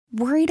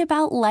Worried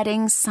about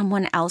letting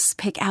someone else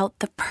pick out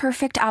the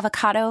perfect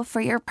avocado for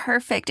your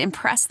perfect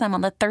impress them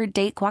on the third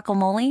date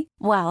guacamole?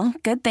 Well,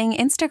 good thing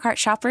Instacart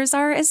shoppers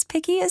are as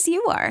picky as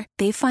you are.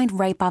 They find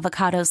ripe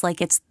avocados like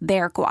it's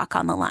their guac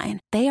on the line.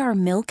 They are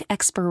milk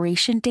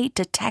expiration date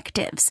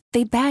detectives.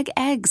 They bag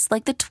eggs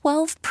like the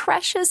 12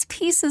 precious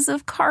pieces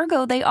of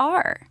cargo they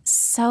are.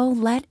 So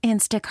let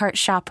Instacart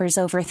shoppers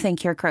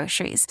overthink your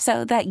groceries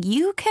so that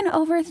you can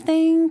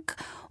overthink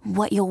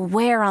what you'll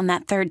wear on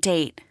that third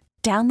date.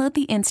 Download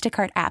the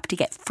Instacart app to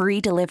get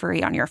free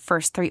delivery on your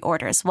first 3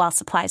 orders while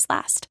supplies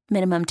last.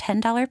 Minimum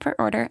 $10 per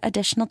order.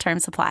 Additional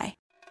terms apply.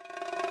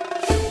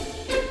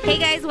 Hey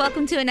guys,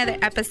 welcome to another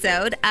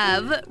episode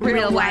of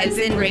Real Wives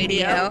in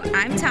Radio.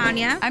 I'm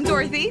Tanya. I'm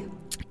Dorothy.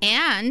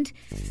 And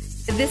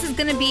this is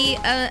going to be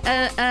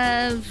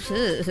a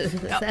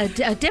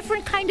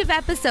different kind of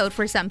episode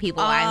for some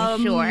people,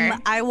 I'm sure.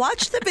 I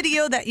watched the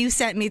video that you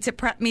sent me to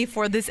prep me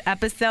for this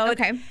episode.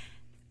 Okay.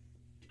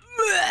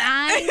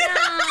 I know.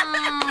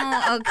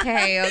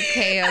 Okay.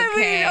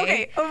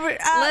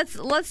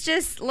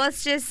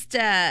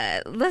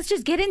 Let's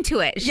just get into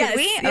it, should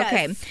we? Yes.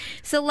 Okay.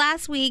 So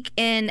last week,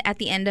 at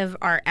the end of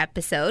our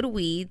episode,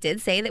 we did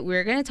say that we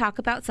were going to talk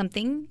about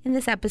something in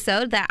this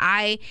episode that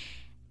I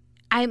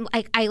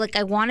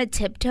want to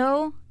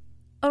tiptoe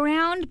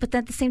around, but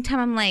at the same time,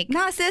 I'm like,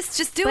 no, sis,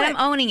 just do but it. I'm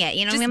owning it.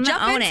 You know, just I'm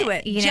jump gonna own into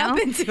it. Jump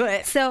into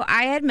it. So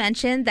I had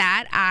mentioned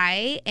that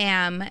I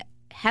am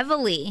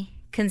heavily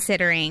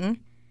considering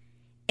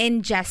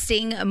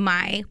ingesting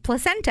my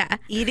placenta.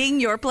 Eating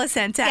your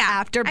placenta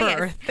after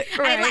birth.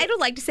 Right? I don't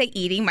like to say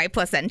eating my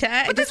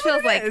placenta. It just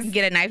feels like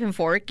get a knife and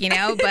fork, you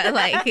know? But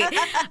like,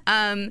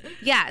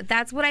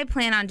 that's what I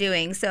plan on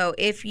doing. So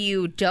if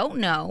you don't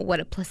know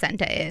what a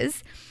placenta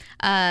is,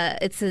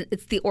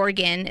 it's the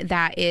organ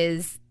that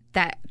is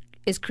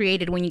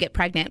created when you get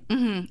pregnant.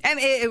 Mm-hmm. And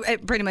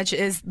it pretty much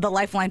is the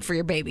lifeline for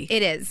your baby.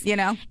 It is. You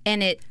know?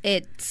 And it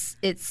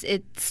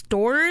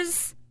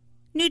stores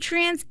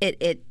nutrients.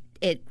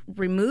 It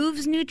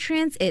removes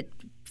nutrients. It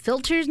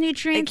filters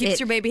nutrients. It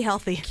keeps your baby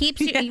healthy.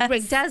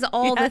 It does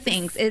all the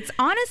things. It's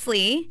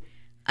honestly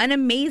an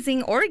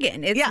amazing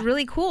organ. It's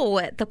really cool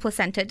what the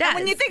placenta does.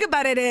 And when you think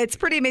about it, it's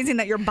pretty amazing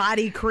that your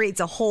body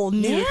creates a whole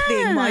new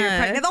thing while you're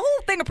pregnant. The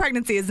whole thing of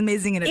pregnancy is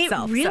amazing in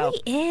itself. It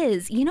really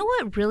is. You know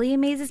what really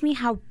amazes me?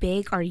 How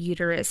big our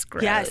uterus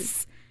grows.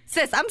 Yes.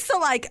 Sis, I'm still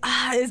like,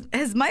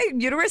 has my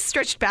uterus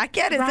stretched back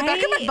yet? Is it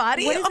back in my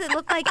body? What does it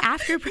look like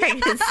after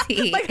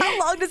pregnancy? Like, how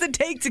long does it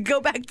take to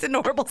go back to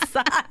normal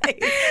size?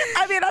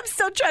 I mean, I'm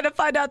still trying to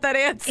find out that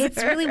answer.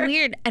 It's really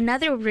weird.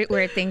 Another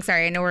weird thing,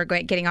 sorry, I know we're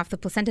getting off the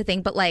placenta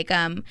thing, but like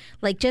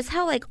just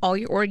how like all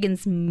your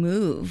organs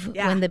move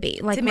when the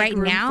baby, like right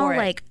now,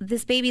 like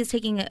this baby is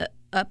taking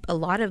up a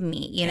lot of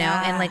me, you know,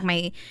 and like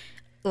my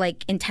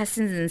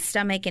intestines and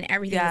stomach and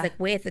everything is like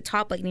way at the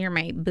top, like near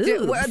my boobs.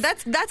 Dude,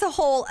 that's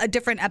a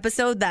different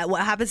episode. That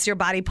what happens to your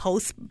body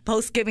post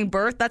giving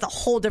birth. That's a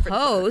whole different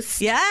post.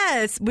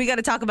 Yes, we got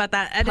to talk about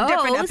that at a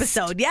different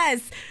episode.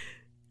 Yes.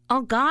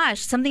 Oh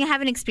gosh, something I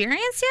haven't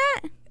experienced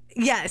yet.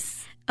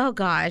 Yes. Oh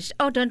gosh.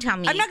 Oh, don't tell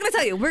me. I'm not going to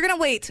tell you. We're going to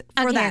wait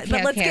for that.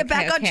 But let's get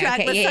back on track.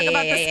 Let's talk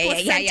about this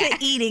placenta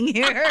eating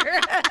here.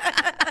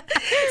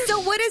 So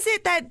what is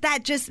it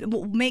that just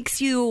makes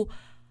you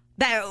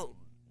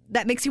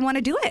that makes you want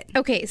to do it?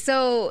 Okay,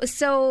 so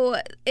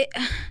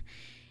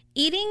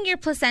eating your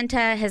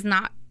placenta has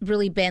not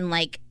really been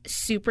like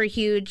super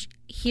huge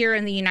here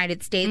in the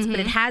United States, but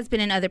it has been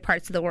in other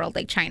parts of the world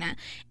like China.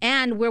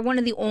 And we're one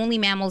of the only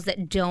mammals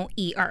that don't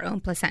eat our own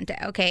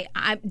placenta, okay?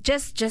 I'm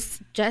just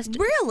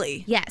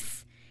Really?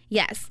 Yes.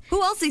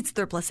 Who else eats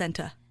their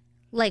placenta?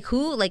 Like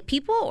who? Like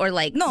people or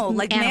like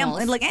like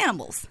animals? Like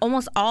animals.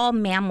 Almost all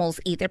mammals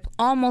eat their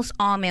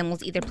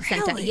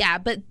placenta. Really? Yeah,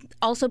 but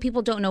also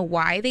people don't know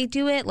why they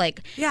do it.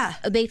 Like,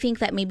 they think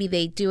that maybe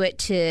they do it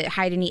to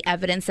hide any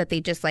evidence that they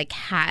just like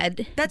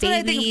had. That's babies. what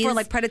I think for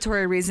like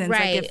predatory reasons.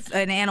 Right. Like if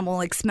an animal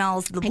like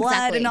smells the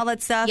blood and all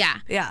that stuff.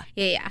 Yeah.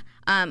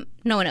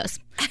 No one knows.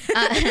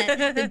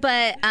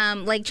 But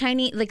like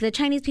the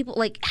Chinese people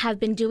like have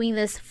been doing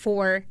this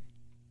for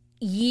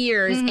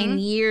years and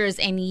years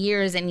and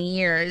years and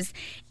years,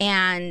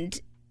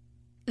 and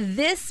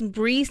this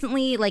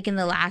recently, like in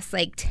the last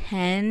like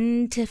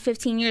 10 to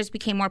 15 years,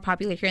 became more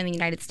popular here in the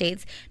United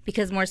States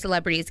because more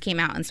celebrities came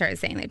out and started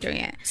saying they're doing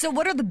it. So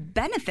what are the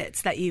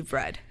benefits that you've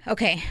read?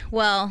 Okay,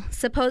 well,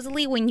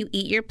 supposedly when you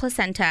eat your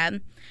placenta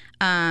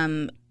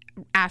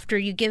after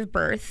you give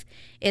birth,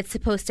 it's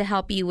supposed to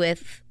help you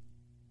with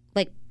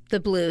like the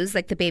blues,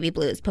 like the baby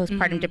blues,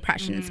 postpartum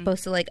depression. It's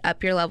supposed to like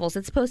up your levels.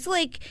 It's supposed to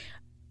like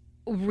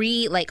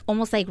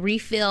almost like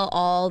refill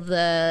all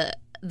the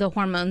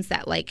hormones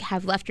that like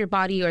have left your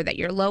body or that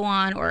you're low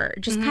on, or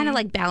just kind of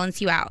like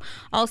balance you out.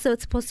 Also,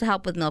 it's supposed to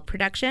help with milk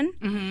production,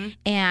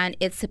 and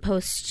it's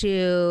supposed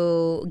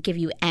to give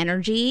you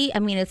energy. I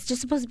mean, it's just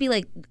supposed to be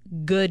like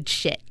good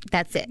shit.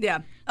 That's it.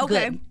 Yeah.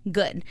 Okay.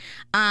 Good.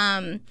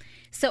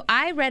 So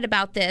I read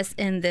about this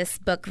in this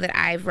book that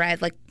I've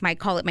read, like I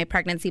call it my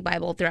pregnancy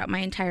Bible throughout my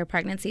entire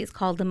pregnancy. It's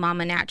called The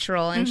Mama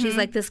Natural. And she's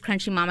like this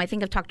crunchy mom. I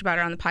think I've talked about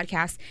her on the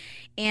podcast.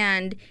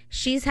 And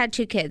she's had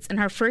 2 kids. And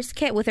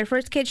with her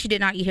first kid, she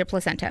did not eat her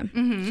placenta.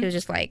 She was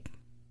just like,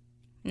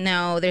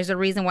 no, there's a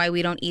reason why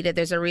we don't eat it.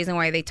 There's a reason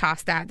why they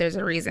toss that. There's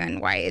a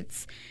reason why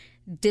it's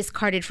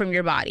discarded from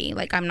your body.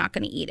 Like, I'm not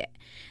going to eat it.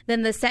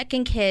 Then the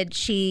second kid,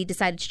 she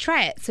decided to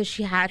try it. So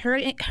she had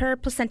her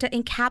placenta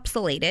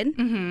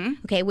encapsulated,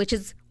 okay, which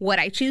is what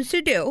I choose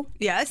to do.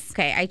 Yes.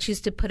 Okay, I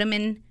choose to put them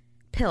in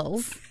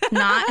pills,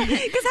 not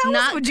how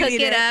else would you cook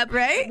eat it up.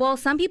 Right? Well,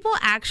 some people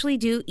actually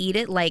do eat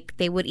it like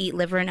they would eat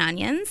liver and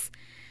onions.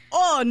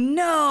 Oh,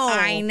 no.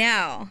 I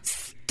know.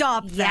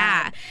 Stop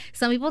that. Yeah.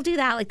 Some people do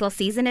that. Like, they'll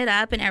season it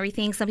up and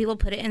everything. Some people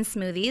put it in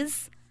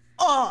smoothies.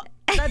 Oh,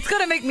 that's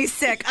going to make me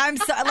sick. I'm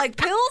so, like,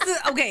 pills.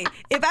 Okay,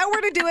 if I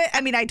were to do it,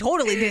 I mean, I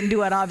totally didn't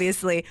do it,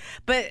 obviously.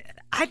 But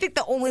I think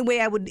the only way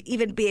I would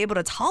even be able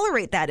to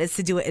tolerate that is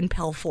to do it in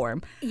pill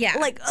form. Yeah.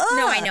 Like,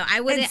 no, I know. I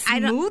wouldn't.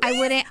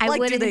 I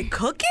wouldn't. Do they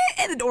cook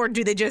it? Or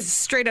do they just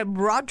straight up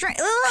raw drink?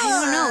 I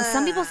don't know.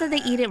 Some people said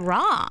they eat it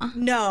raw.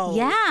 No.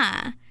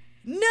 Yeah.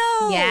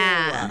 No.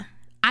 Yeah.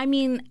 I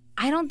mean,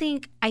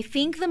 I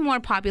think the more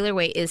popular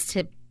way is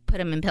to put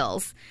them in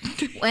pills.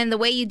 And the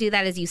way you do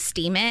that is you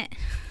steam it,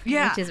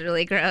 which is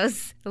really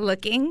gross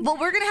looking. Well,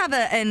 we're going to have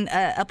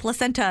a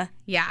placenta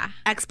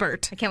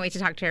expert. I can't wait to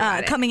talk to her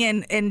about it. Coming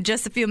in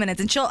just a few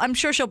minutes. And I'm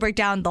sure she'll break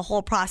down the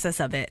whole process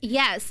of it.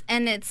 Yes,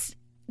 and it's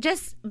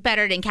just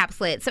better to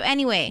encapsulate it. So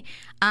anyway,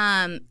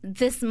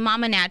 this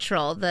Mama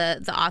Natural,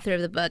 the author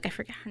of the book, I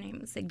forget her name.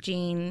 It's like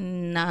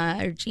Jean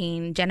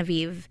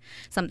Genevieve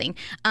something.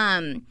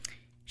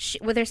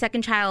 With her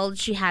second child,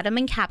 she had him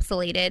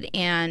encapsulated,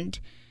 and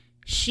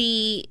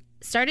she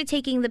started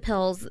taking the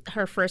pills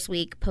her first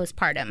week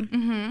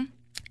postpartum.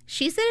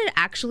 She said it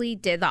actually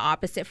did the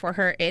opposite for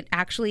her. It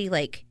actually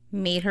like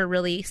made her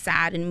really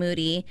sad and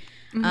moody,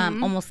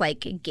 almost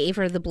like gave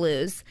her the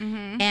blues.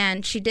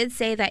 And she did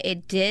say that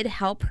it did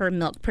help her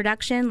milk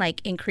production,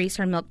 like increase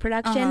her milk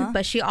production.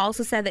 But she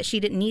also said that she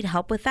didn't need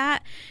help with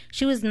that.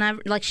 She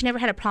never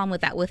had a problem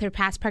with that. With her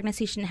past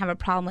pregnancy, she didn't have a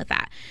problem with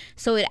that.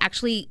 So it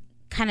actually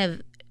kind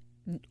of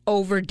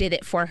overdid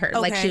it for her.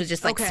 Like she was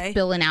just like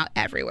spilling out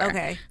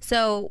everywhere.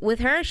 So with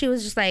her, she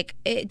was just like,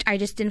 I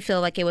just didn't feel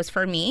like it was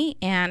for me,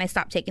 and I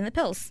stopped taking the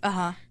pills.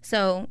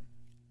 So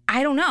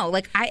I don't know.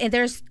 Like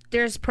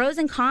there's pros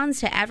and cons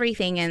to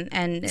everything,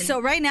 and so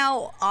right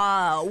now,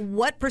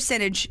 what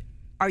percentage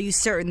are you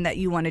certain that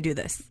you want to do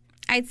this?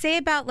 I'd say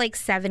about like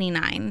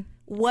 79.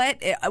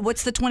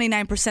 What's the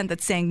 29%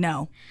 that's saying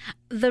no?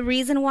 The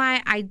reason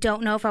why I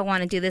don't know if I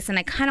want to do this, and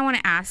I kind of want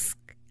to ask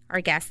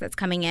our guest that's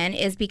coming in,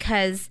 is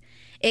because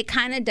it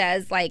kind of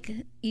does, like,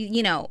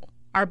 you know,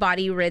 our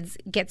body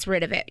gets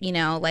rid of it, you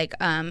know, like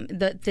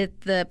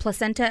the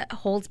placenta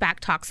holds back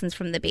toxins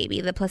from the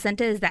baby. The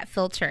placenta is that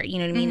filter, you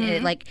know what I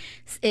mean?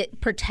 It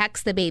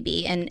protects the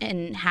baby and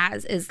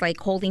is like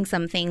holding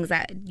some things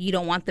that you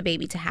don't want the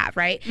baby to have,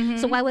 right?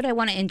 So why would I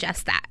want to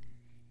ingest that?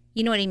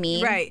 You know what I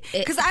mean? Right.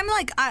 Because I'm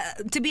like,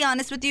 to be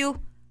honest with you,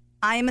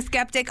 I am a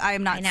skeptic. I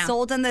am not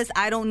sold on this.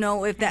 I don't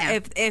know if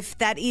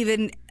that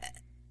even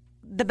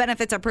the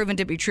benefits are proven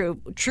to be true.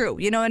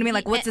 You know what I mean?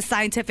 Like, what's the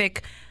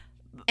scientific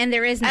and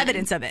there is none.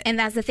 Evidence of it? And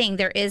that's the thing.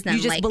 There is none.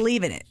 You just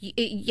believe in it.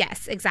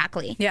 Yes,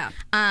 exactly. Yeah.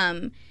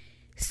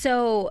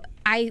 So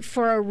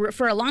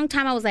for a long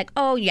time I was like,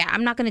 oh yeah,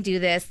 I'm not going to do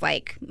this.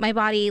 Like my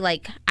body,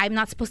 like I'm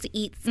not supposed to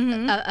eat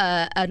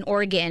an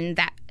organ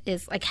that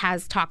is like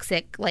has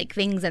toxic like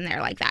things in there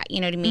like that.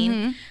 You know what I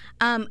mean?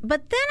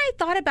 But then I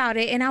thought about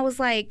it and I was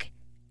like,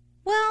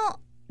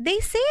 well, they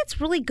say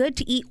it's really good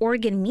to eat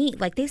organ meat.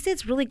 Like they say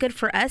it's really good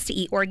for us to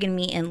eat organ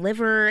meat and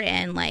liver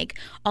and like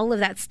all of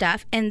that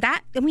stuff. And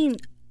that, I mean,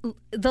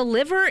 the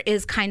liver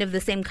is kind of the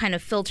same kind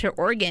of filter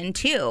organ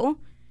too.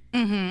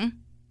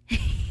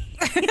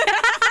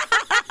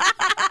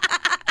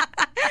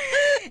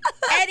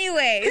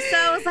 Anyway, so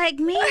I was like,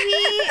 maybe.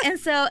 And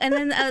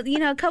then, you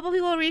know, a couple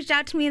people reached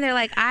out to me and they're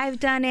like,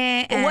 I've done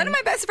it. And one of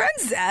my best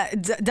friends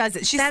does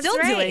it. She's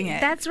still doing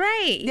it. That's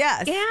right.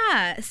 Yes.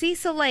 Yeah. See,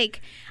 so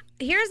like,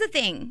 here's the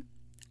thing.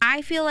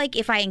 I feel like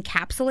if I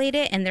encapsulate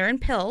it and they're in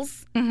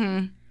pills,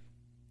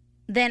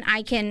 then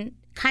I can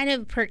kind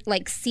of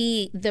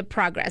see the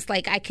progress.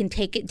 Like I can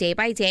take it day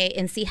by day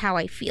and see how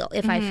I feel.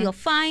 If I feel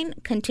fine,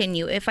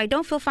 continue. If I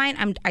don't feel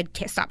fine, I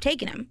stop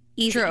taking them.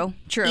 Easy.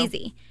 True.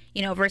 Easy.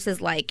 You know,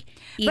 versus like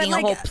eating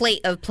a whole plate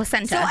of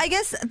placenta. So I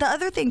guess the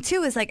other thing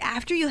too is like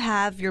after you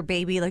have your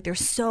baby, like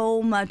there's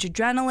so much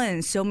adrenaline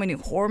and so many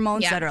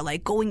hormones that are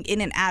like going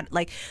in and out,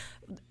 like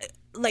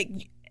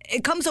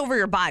it comes over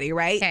your body,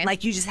 right? Okay.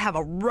 Like you just have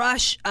a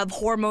rush of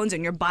hormones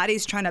and your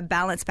body's trying to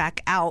balance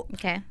back out.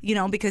 Okay. You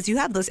know, because you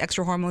have those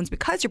extra hormones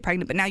because you're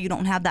pregnant, but now you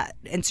don't have that.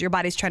 And so your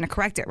body's trying to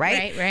correct it,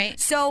 right? Right.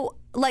 So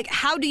like,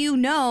 how do you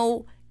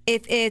know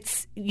if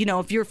it's, you know,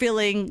 if you're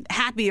feeling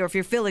happy or if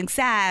you're feeling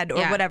sad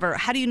or whatever,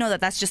 how do you know that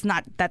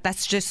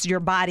that's just your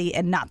body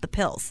and not the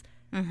pills?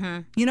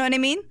 You know what I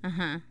mean?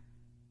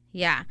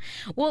 Yeah.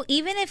 Well,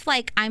 even if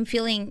like I'm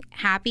feeling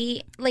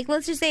happy, like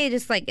let's just say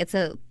just like it's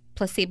a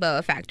placebo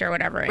effect or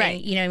whatever. Right.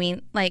 And, you know what I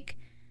mean? Like,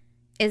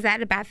 is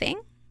that a bad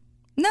thing?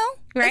 No,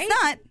 right? It's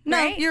not. No,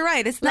 right? You're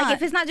right. It's like not.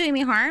 If it's not doing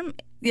me harm,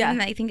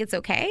 then I think it's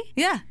okay.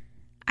 Yeah.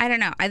 I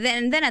don't know.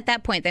 Then at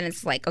that point, then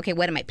it's like, okay,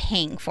 what am I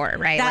paying for,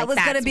 right? That like,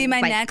 was going to be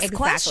my next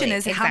question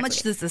is exactly. How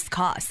much does this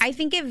cost? I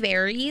think it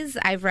varies.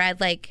 I've read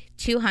like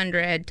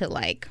 200 to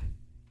like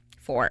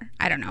 4.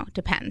 I don't know.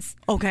 Depends.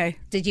 Okay.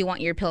 Did you want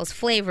your pills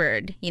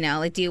flavored? You know,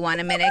 like do you want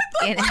them in a...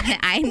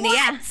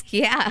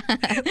 Yeah. What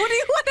do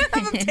you want to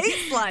have them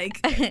taste like?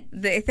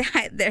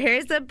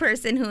 There's a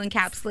person who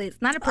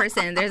encapsulates... Not a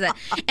person. There's a...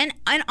 And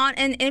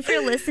if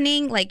you're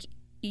listening, like...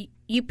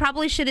 You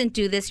probably shouldn't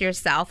do this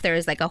yourself. There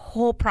is like a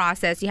whole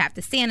process. You have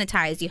to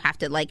sanitize. You have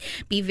to like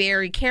be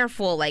very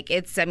careful. Like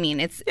it's you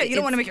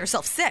don't want to make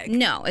yourself sick.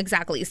 No,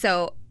 exactly.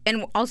 So,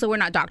 and also we're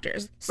not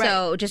doctors.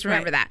 So just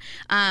remember that.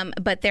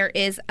 But there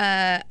is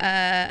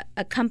a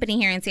company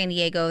here in San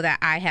Diego that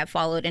I have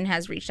followed and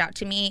has reached out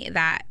to me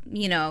that,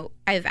 you know,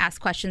 I've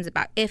asked questions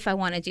about if I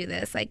want to do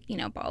this, like, you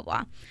know, blah, blah,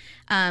 blah.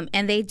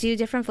 And they do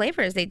different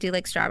flavors. They do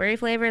like strawberry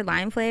flavored,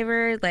 lime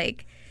flavored,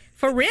 like,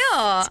 for real.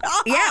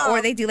 Stop. Yeah,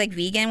 or they do like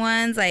vegan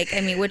ones, like,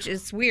 I mean, which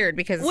is weird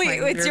because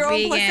it's your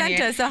own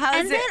placenta, so how is it?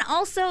 And then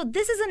also,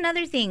 this is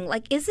another thing,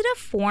 like, is it a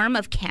form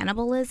of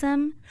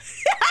cannibalism?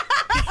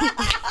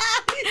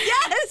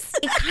 Yes.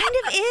 It kind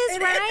of is,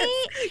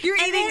 right? You're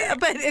eating,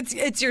 but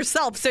it's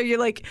yourself, so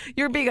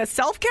you're being a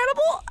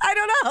self-cannibal? I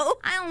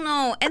don't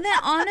know. And then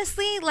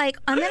honestly, like,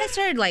 and then I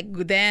started like,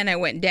 then I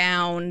went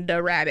down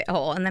the rabbit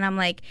hole, and then I'm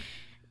like,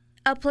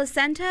 a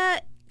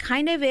placenta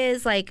kind of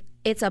is like,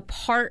 it's a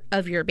part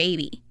of your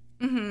baby.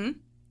 Mm-hmm.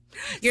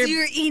 So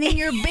you're eating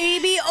your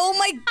baby? Oh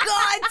my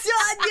God,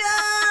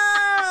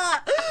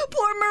 Tanya!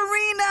 Poor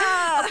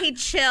Marina. Okay,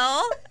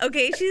 chill.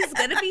 Okay, she's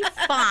gonna be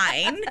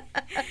fine.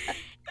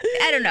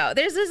 I don't know.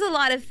 There's a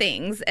lot of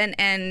things,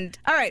 and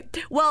all right.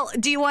 Well,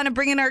 do you want to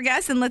bring in our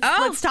guest and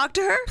let's talk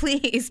to her,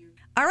 please?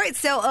 All right,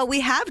 so we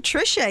have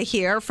Trisha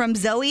here from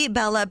Zoe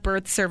Bella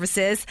Birth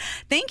Services.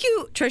 Thank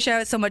you,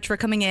 Trisha, so much for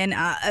coming in.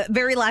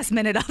 Very last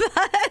minute of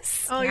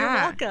us. Oh, you're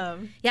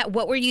welcome. Yeah,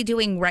 what were you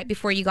doing right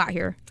before you got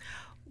here?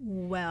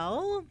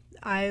 Well,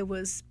 I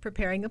was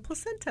preparing a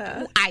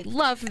placenta. I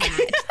love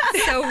that.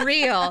 So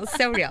real.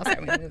 So real.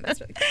 Sorry, that's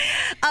really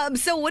cool.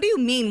 So what do you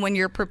mean when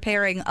you're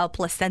preparing a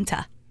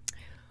placenta?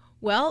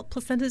 Well,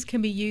 placentas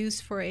can be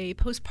used for a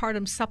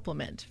postpartum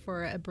supplement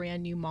for a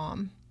brand new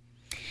mom.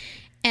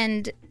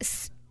 And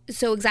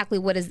so exactly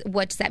what does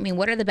that mean?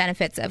 What are the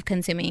benefits of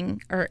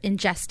consuming or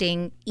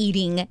ingesting,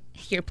 eating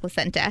your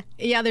placenta?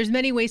 Yeah, there's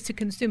many ways to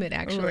consume it,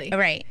 actually.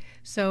 Right.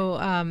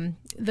 So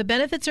the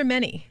benefits are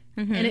many,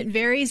 and it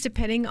varies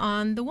depending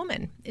on the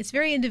woman. It's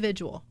very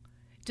individual.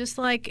 Just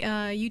like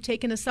you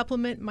taking a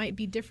supplement might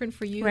be different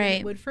for you than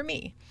it would for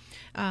me,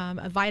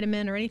 a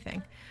vitamin or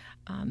anything.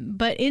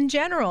 But in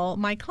general,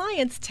 my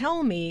clients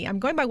tell me, I'm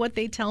going by what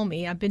they tell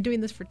me. I've been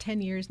doing this for 10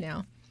 years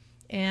now.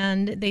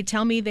 And they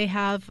tell me they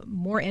have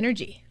more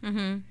energy.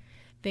 Mm-hmm.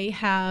 They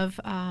have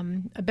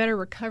a better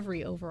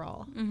recovery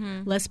overall,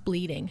 less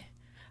bleeding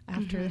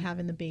after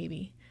having the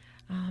baby.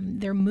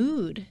 Their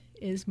mood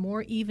is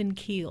more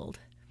even-keeled.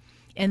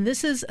 And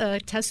this is a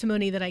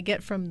testimony that I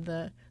get from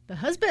the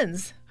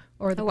husbands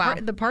or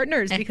the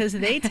partners, because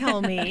they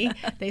tell me,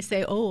 they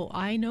say, oh,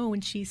 I know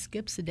when she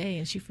skips a day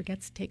and she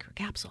forgets to take her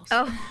capsules.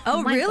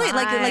 Oh really?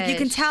 Like you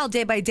can tell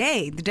day by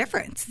day the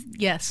difference?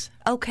 Yes.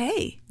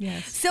 Okay.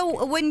 Yes.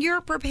 So when you're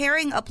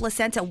preparing a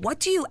placenta,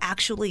 what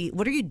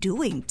are you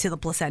doing to the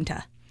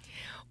placenta?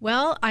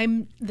 Well,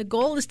 the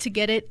goal is to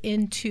get it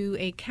into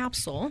a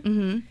capsule.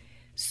 Mm-hmm.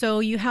 So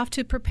you have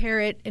to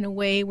prepare it in a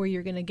way where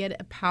you're going to get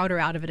a powder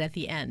out of it at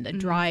the end, a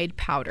dried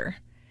powder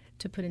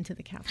to put into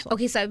the capsule.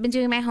 Okay, so I've been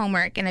doing my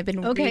homework and I've been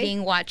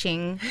reading,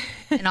 watching,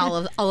 and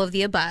all of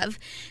the above.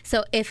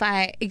 So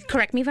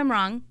correct me if I'm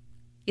wrong,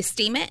 you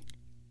steam it?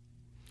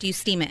 Do you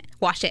steam it?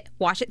 Wash it,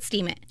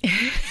 steam it.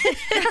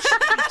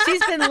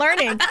 She's been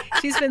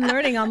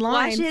learning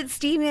online. Wash it,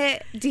 steam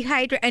it,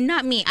 dehydrate. And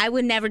not me. I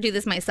would never do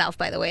this myself,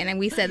 by the way. And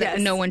we said that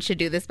no one should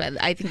do this, but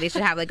I think they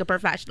should have like a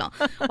professional.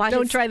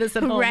 Don't try this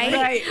at home.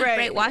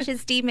 Right. Wash it,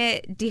 steam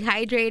it,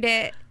 dehydrate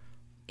it.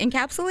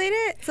 Encapsulate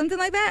it? Something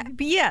like that?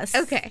 Yes.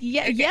 Okay.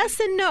 Yes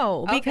and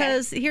no,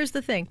 because here's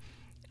the thing.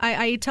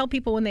 I tell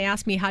people when they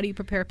ask me, how do you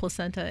prepare a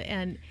placenta?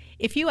 And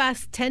if you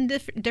ask 10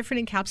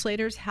 different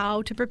encapsulators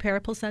how to prepare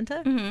a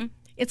placenta,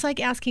 it's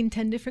like asking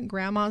 10 different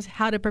grandmas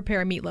how to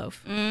prepare a meatloaf.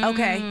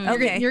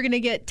 Okay. You're going to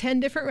get 10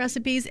 different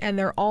recipes, and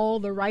they're all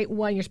the right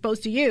one you're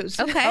supposed to use.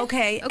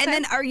 Okay. And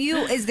then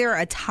is there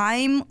a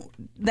time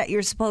that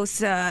you're supposed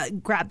to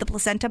grab the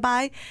placenta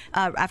by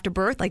after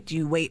birth? Like, do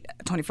you wait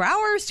 24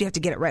 hours? Do you have to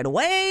get it right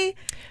away?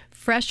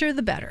 Fresher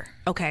the better.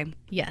 Okay.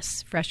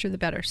 Yes, fresher the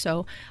better.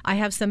 So I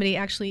have somebody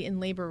actually in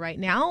labor right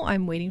now.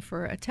 I'm waiting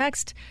for a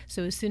text.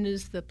 So as soon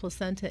as the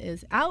placenta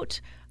is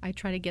out, I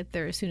try to get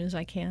there as soon as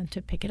I can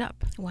to pick it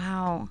up.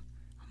 Wow.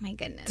 Oh my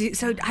goodness.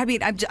 So, I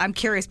mean, I'm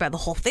curious about the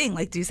whole thing.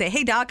 Like, do you say,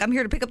 hey, doc, I'm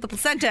here to pick up the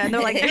placenta? And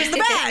they're like, here's the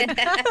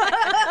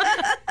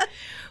bag.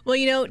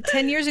 Well,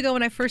 10 years ago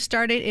when I first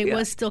started, it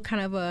was still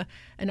kind of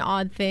an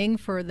odd thing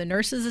for the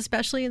nurses,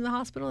 especially in the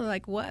hospital. They're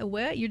like,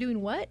 what? You're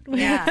doing what?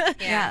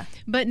 Yeah.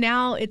 But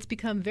now it's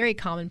become very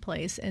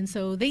commonplace. And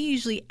so they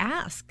usually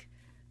ask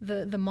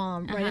the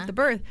mom right at the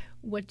birth,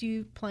 what do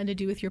you plan to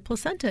do with your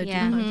placenta? Do you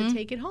plan to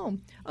take it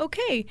home?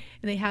 Okay.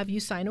 And they have you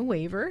sign a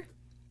waiver.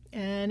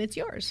 And it's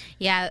yours.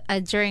 Yeah,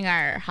 during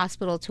our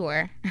hospital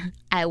tour,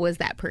 I was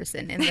that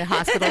person in the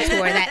hospital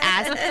tour that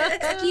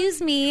asked,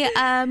 excuse me,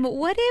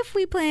 what if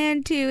we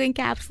plan to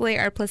encapsulate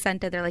our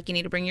placenta? They're like, you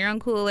need to bring your own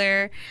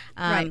cooler.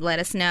 Let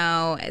us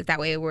know. That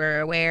way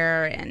we're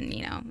aware and,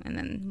 and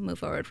then move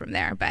forward from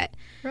there. But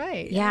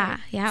yeah.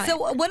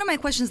 So one of my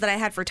questions that I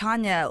had for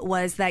Tanya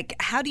was like,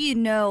 how do you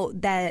know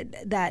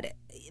that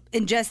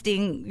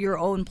ingesting your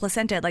own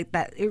placenta, like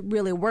that, it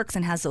really works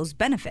and has those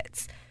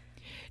benefits?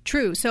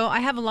 True. So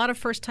I have a lot of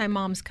first-time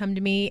moms come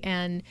to me,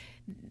 and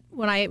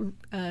when I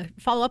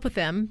follow up with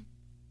them,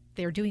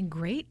 they're doing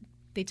great.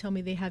 They tell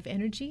me they have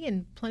energy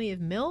and plenty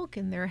of milk,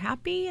 and they're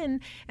happy.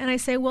 And I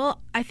say,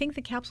 well, I think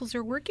the capsules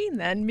are working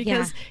then,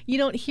 because you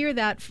don't hear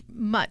that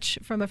much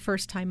from a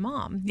first-time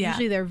mom. Yeah.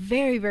 Usually they're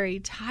very, very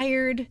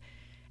tired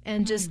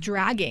and just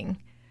dragging.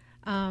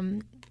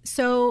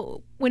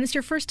 So when it's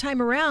your first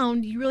time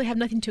around, you really have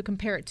nothing to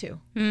compare it to.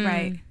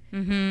 Right.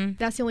 Mm-hmm.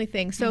 That's the only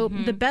thing. So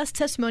the best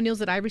testimonials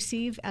that I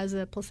receive as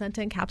a placenta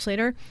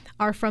encapsulator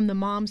are from the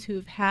moms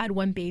who've had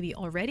one baby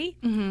already,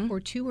 or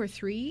 2 or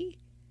 3.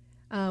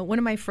 One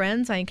of my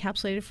friends I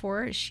encapsulated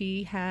for,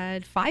 she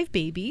had 5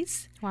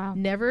 babies. Wow.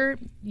 Never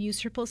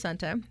used her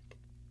placenta.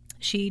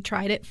 She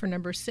tried it for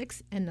number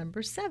 6 and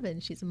number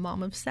 7. She's a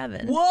mom of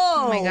 7. Whoa!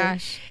 Oh my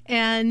gosh!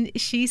 And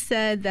she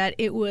said that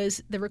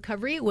the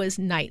recovery was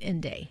night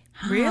and day.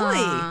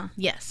 Really?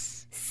 Yes.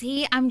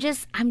 See, I'm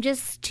just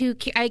too.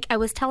 I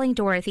was telling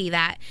Dorothy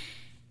that,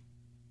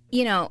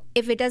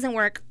 if it doesn't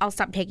work, I'll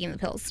stop taking the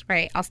pills.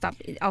 Right? I'll stop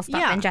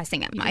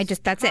ingesting them.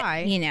 That's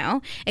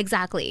it.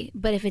 Exactly.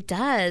 But if it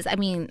does, I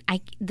mean,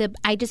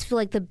 I just feel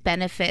like the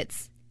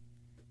benefits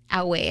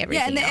outweigh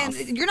everything else.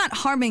 And you're not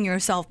harming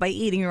yourself by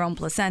eating your own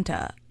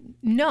placenta.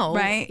 No.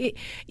 Right?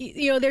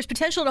 There's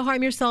potential to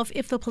harm yourself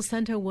if the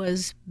placenta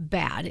was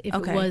bad, if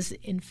it was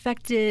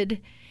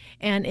infected.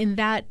 And in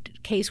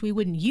that case, we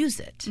wouldn't use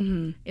it.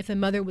 If the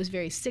mother was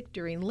very sick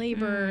during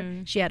labor,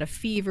 she had a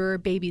fever,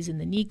 baby's in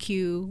the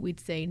NICU,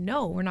 we'd say,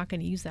 no, we're not going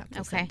to use that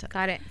placenta. Okay,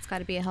 got it. It's got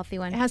to be a healthy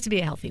one. It has to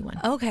be a healthy one.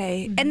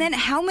 Okay. And then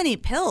how many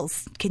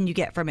pills can you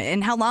get from it?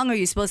 And how long are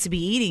you supposed to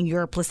be eating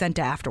your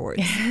placenta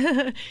afterwards?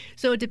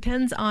 So it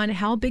depends on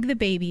how big the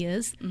baby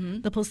is.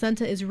 The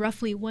placenta is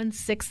roughly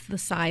 1/6 the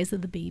size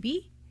of the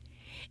baby.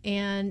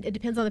 And it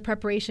depends on the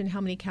preparation, how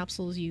many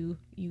capsules you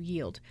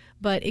yield.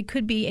 But it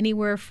could be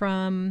anywhere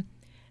from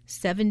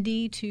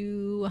 70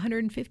 to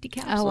 150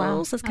 capsules. Oh,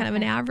 wow. That's kind of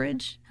an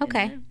average.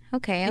 Okay.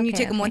 And you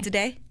take them once a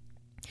day?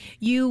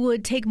 You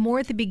would take more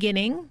at the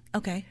beginning.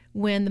 Okay.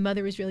 When the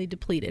mother is really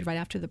depleted right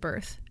after the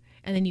birth.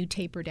 And then you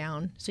taper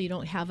down so you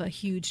don't have a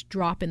huge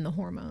drop in the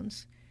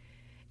hormones.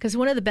 Because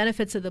one of the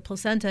benefits of the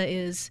placenta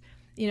is,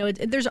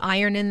 there's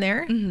iron in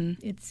there.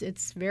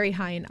 It's very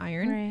high in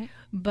iron. Right.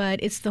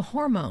 But it's the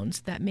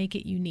hormones that make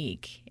it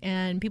unique.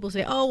 And people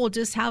say, oh, well,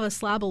 just have a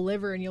slab of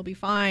liver and you'll be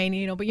fine,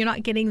 but you're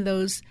not getting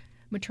those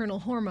maternal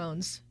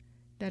hormones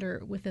that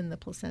are within the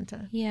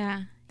placenta.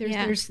 Yeah.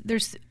 There's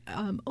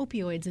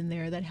opioids in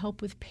there that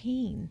help with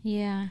pain.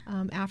 Yeah.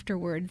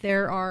 Afterward,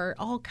 there are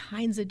all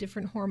kinds of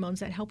different hormones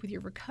that help with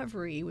your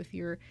recovery, with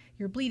your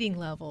bleeding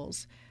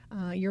levels,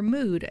 your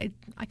mood.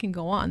 I can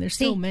go on. There's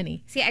so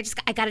many. See,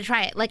 I got to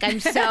try it. Like,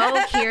 I'm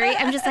so curious.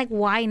 I'm just like,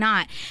 why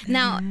not?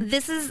 Now,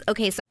 this is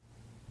okay. So,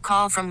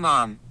 call from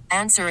mom.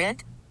 Answer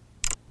it.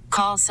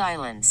 Call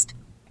silenced.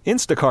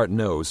 Instacart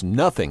knows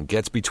nothing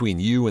gets between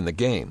you and the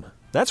game.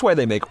 That's why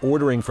they make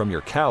ordering from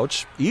your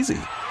couch easy.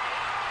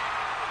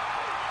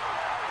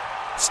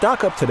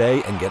 Stock up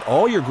today and get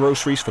all your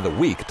groceries for the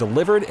week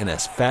delivered in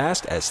as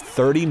fast as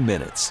 30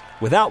 minutes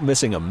without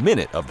missing a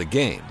minute of the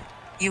game.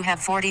 You have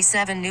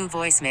 47 new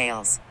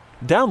voicemails.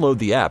 Download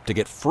the app to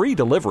get free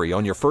delivery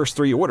on your first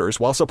 3 orders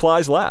while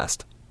supplies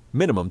last.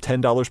 Minimum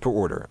 $10 per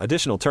order.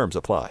 Additional terms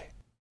apply.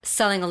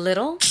 Selling a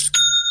little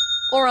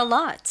or a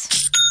lot?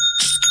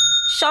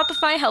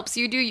 Shopify helps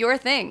you do your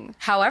thing,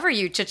 however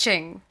you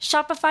cha-ching.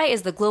 Shopify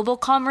is the global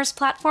commerce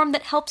platform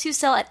that helps you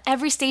sell at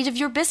every stage of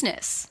your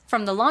business.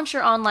 From the launch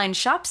your online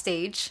shop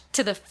stage,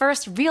 to the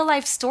first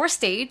real-life store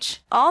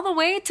stage, all the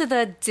way to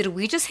the did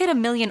we just hit 1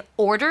 million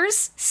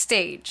orders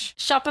stage.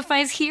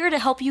 Shopify's here to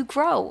help you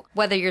grow.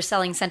 Whether you're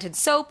selling scented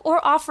soap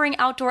or offering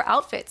outdoor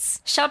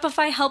outfits,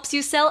 Shopify helps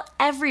you sell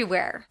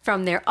everywhere.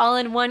 From their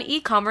all-in-one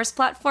e-commerce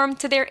platform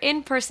to their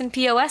in-person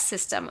POS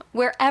system,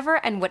 wherever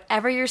and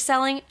whatever you're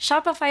selling,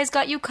 Shopify's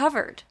got you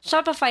covered.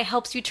 Shopify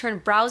helps you turn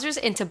browsers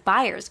into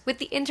buyers with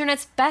the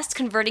internet's best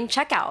converting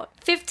checkout.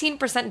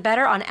 15%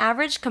 better on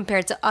average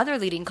compared to other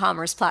leading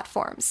commerce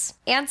platforms.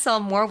 And sell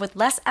more with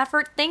less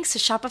effort thanks to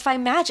Shopify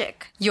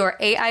Magic, your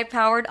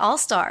AI-powered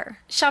all-star.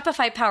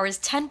 Shopify powers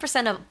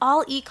 10% of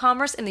all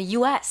e-commerce in the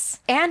U.S.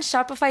 And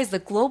Shopify is the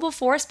global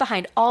force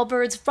behind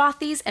Allbirds,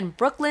 Rothy's, and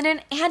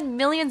Brooklinen, and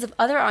millions of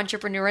other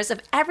entrepreneurs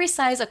of every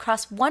size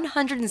across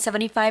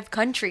 175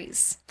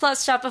 countries.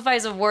 Plus,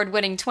 Shopify's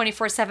award-winning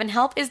 24/7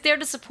 help is there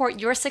to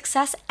support your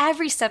success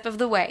every step of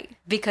the way.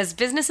 Because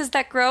businesses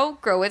that grow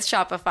with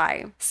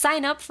Shopify.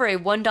 Sign up for a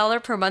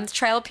 $1 per month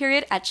trial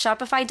period at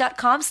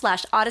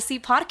shopify.com/Odyssey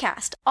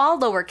Podcast, all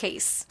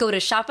lowercase. Go to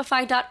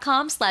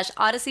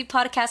shopify.com/Odyssey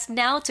Podcast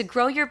now to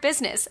grow your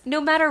business, no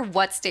matter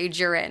what stage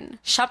you're in.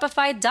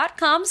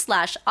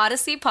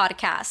 Shopify.com/Odyssey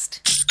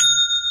Podcast.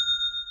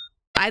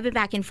 I've been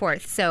back and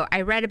forth. So I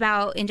read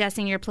about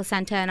ingesting your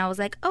placenta and I was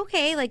like,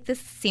 okay, like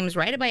this seems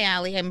right up my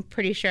alley. I'm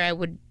pretty sure I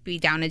would be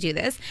down to do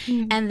this.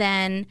 And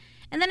then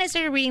I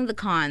started reading the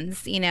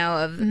cons,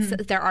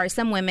 there are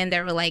some women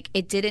that were like,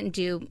 it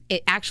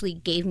actually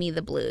gave me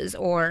the blues,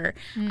 or,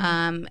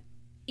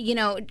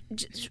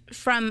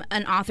 from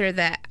an author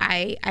that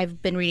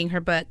I've been reading her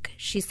book,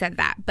 she said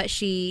that, but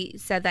she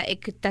said that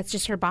that's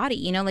just her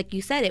body, like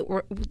you said,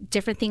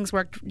 different things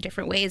work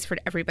different ways for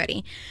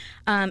everybody.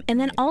 And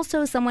then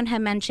also someone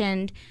had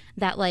mentioned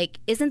that, like,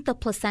 isn't the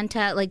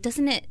placenta, like,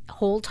 doesn't it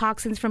hold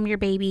toxins from your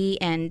baby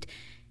and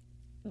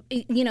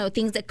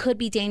things that could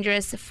be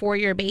dangerous for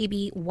your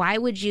baby? Why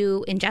would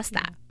you ingest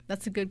that?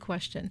 That's a good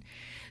question.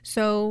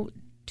 So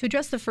to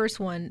address the first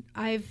one,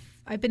 I've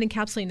been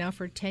encapsulating now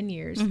for 10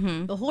 years.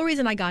 Mm-hmm. The whole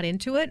reason I got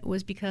into it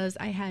was because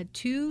I had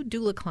 2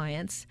 doula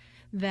clients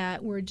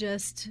that were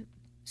just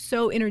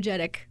so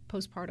energetic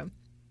postpartum.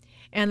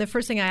 And the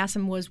first thing I asked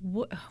them was,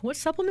 what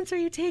supplements are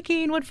you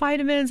taking? What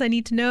vitamins? I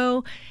need to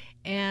know.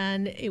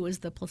 And it was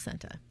the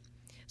placenta.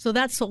 So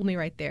that sold me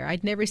right there.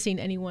 I'd never seen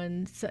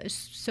anyone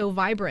so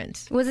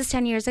vibrant. Was this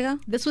 10 years ago?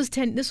 This was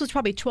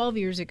probably 12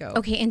 years ago.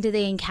 Okay, and do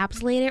they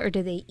encapsulate it or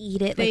do they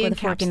eat it with a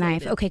fork and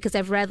knife? Okay, because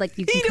I've read like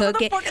you can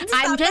cook it.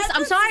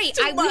 I'm sorry.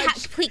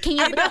 Please, can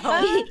you?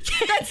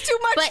 That's too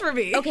much for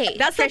me. Okay,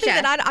 that's something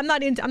that I'm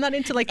not into. I'm not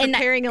into like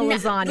preparing a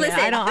lasagna.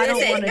 Listen, I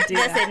don't want to do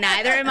that. Listen,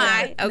 neither am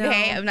I.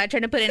 Okay, no. I'm not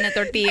trying to put in a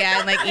tortilla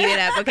and like eat it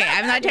up. Okay,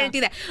 I'm not trying to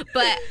do that.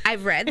 But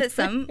I've read that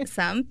some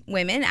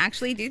women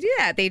actually do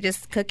that. They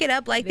just cook it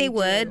up like they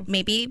would.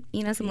 Maybe,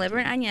 some liver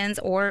and onions,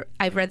 or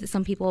I've read that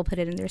some people will put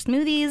it in their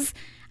smoothies.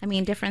 I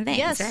mean, different things,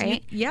 yes,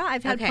 right? Yeah,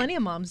 I've had plenty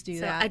of moms do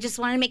that. I just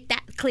want to make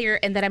that clear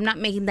and that I'm not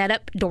making that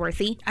up,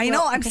 Dorothy. I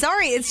know. I'm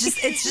sorry. It's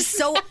just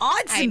so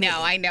odd to me.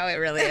 I know. It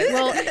really is.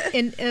 Well,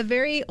 in a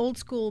very old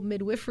school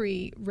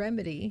midwifery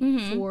remedy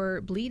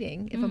for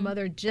bleeding, if a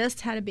mother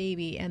just had a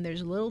baby and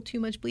there's a little too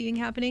much bleeding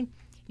happening,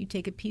 you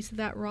take a piece of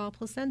that raw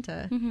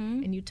placenta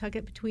and you tuck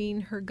it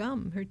between her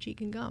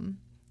cheek and gum,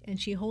 and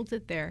she holds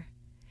it there.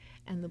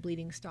 And the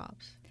bleeding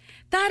stops.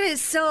 That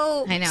is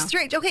so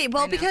strange. Okay,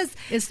 well, because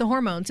it's the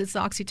hormones, it's the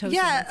oxytocin.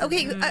 Yeah.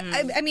 Okay.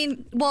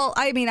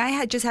 I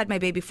had just had my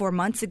baby 4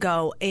 months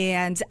ago,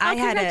 and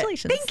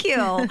congratulations. Thank you.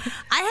 I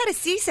had a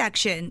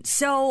C-section,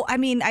 so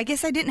I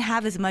guess I didn't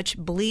have as much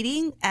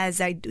bleeding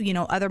as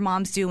other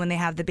moms do when they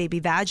have the baby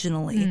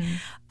vaginally.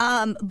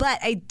 But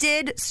I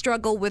did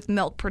struggle with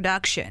milk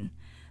production.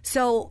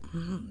 So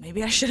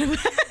maybe I should have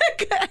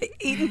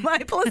eaten my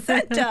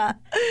placenta.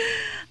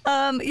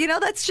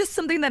 That's just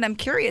something that I'm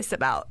curious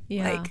about.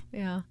 Yeah.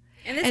 And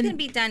this can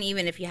be done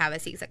even if you have a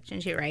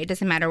C-section too, right? It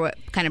doesn't matter what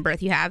kind of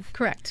birth you have.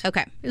 Correct.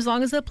 Okay. As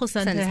long as the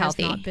placenta has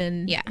healthy. Not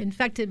been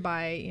infected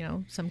by,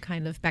 some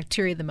kind of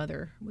bacteria the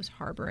mother was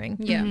harboring.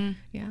 Yeah. Mm-hmm.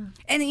 Yeah.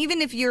 And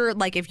even if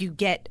if you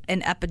get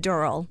an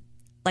epidural,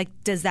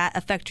 does that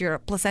affect your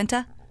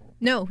placenta?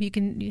 No,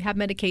 you have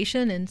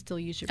medication and still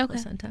use your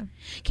placenta.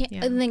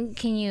 And then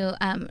can you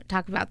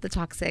talk about the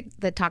toxins?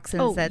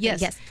 Oh,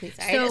 yes, please.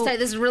 Sorry,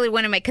 this is really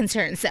one of my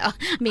concerns. So I'm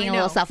being a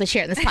little selfish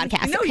here in this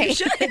podcast. No, okay?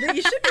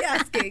 You should be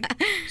asking.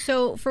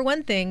 So for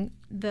one thing,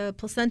 the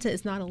placenta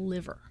is not a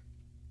liver.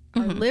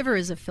 Our liver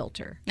is a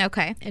filter.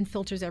 Okay. And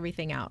filters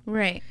everything out.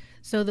 Right.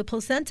 So the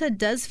placenta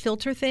does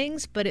filter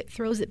things, but it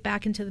throws it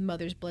back into the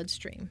mother's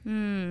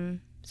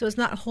bloodstream. So it's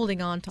not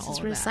holding on to all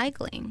of that. It's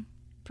recycling.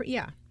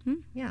 Yeah.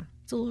 Yeah.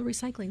 It's a little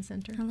recycling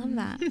center. I love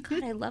that.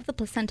 God, I love the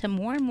placenta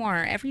more and more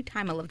every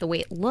time. I love the way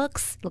it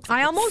looks. Like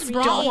I almost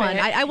brought one.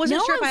 I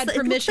wasn't sure if I had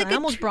permission. I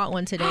almost brought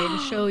one today to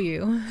show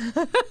you.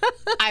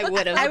 I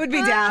would have. I would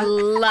be down.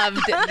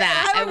 Loved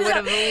that. I would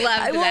have loved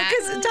that. Well,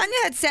 because Tanya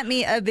had sent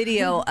me a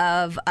video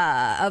of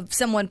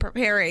someone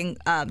preparing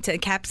to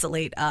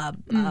encapsulate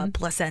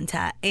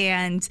placenta,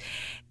 and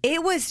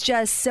it was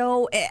just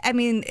so.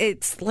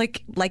 It's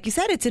like you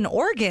said, it's an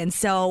organ,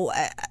 so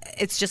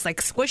it's just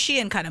like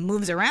squishy and kind of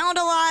moves around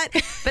a lot.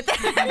 But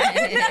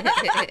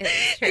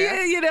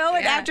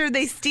and after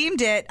they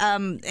steamed it,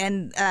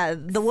 and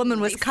the woman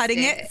was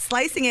cutting it,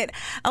 slicing it,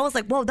 I was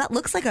like, "Whoa, that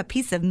looks like a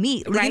piece of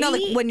meat." Right?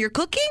 Like when you're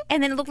cooking,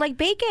 and then it looked like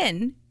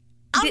bacon.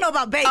 I don't know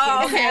about bacon.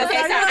 Oh, okay. Sorry.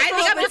 I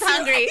think I'm just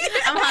hungry.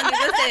 I'm hungry.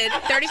 Listen,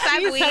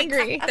 35 weeks.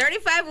 Hungry.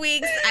 35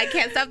 weeks. I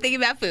can't stop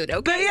thinking about food. Okay.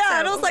 But yeah,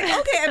 and I was like,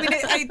 okay. I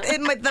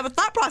mean, the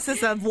thought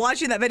process of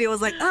watching that video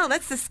was like, oh,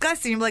 that's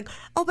disgusting. I'm like,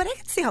 oh, but I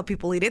can see how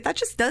people eat it. That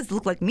just does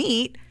look like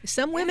meat.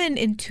 Some women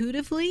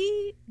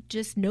intuitively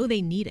just know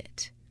they need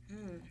it.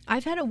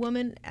 I've had a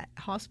woman at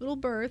hospital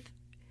birth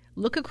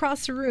look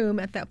across the room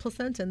at that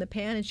placenta in the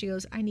pan, and she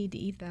goes, I need to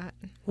eat that.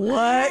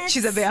 What?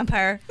 She's a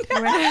vampire.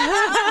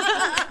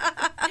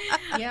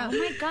 Yeah. Oh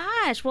my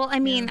gosh. Well, I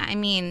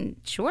mean,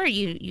 sure.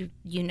 You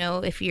know,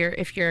 if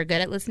you're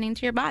good at listening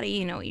to your body,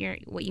 you know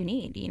what you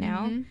need. You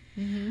know.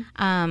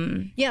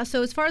 Yeah.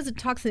 So as far as the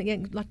toxin,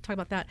 again, let's talk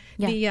about that.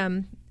 Yeah.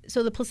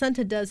 So the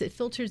placenta it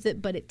filters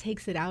it, but it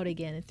takes it out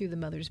again through the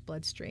mother's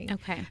bloodstream.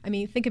 Okay. I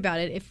mean, think about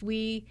it. If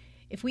we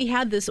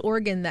had this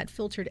organ that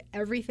filtered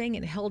everything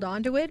and held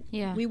onto it,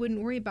 we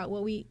wouldn't worry about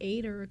what we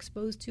ate or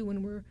exposed to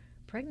when we're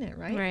pregnant,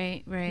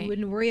 right? Right. We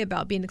wouldn't worry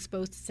about being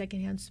exposed to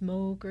secondhand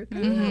smoke or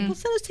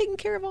placenta's taking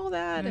care of all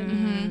that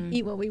and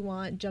eat what we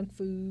want, junk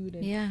food.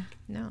 And,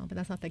 no, but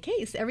that's not the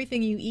case.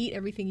 Everything you eat,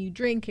 everything you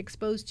drink,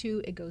 exposed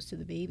to, it goes to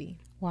the baby.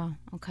 Wow.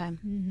 Okay.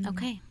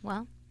 Okay.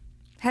 Well,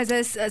 has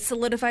this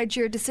solidified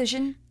your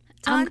decision?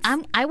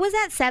 I was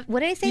at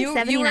what did I say?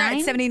 79. You were at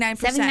 79%.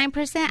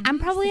 79%. I'm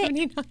probably at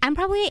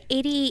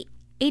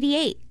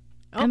 88.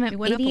 Oh, it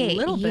went 88. Up a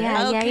little bit.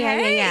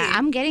 Yeah.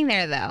 I'm getting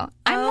there though.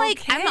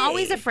 I'm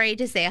always afraid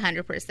to say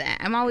 100%.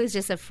 I'm always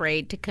just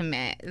afraid to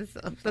commit.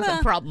 That's a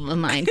problem of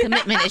mine.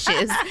 Commitment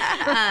issues.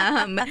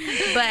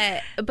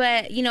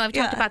 But you know, I've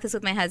talked about this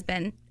with my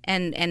husband,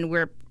 and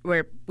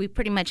we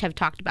pretty much have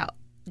talked about.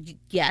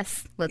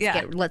 Yes,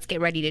 let's get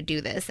ready to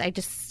do this. I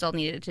just still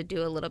needed to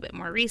do a little bit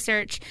more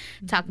research,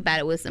 talk about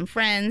it with some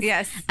friends,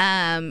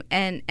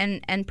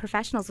 and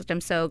professionals, which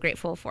I'm so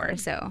grateful for.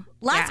 So,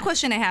 last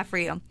question I have for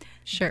you.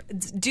 Sure.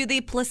 Do the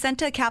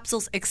placenta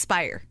capsules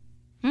expire,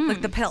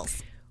 like the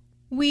pills?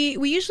 We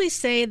usually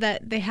say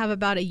that they have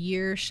about a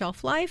year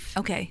shelf life.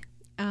 Okay.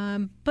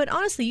 But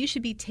honestly, you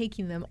should be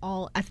taking them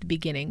all at the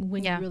beginning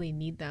when you really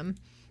need them.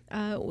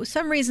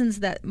 Some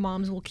reasons that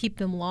moms will keep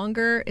them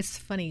longer, it's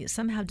funny,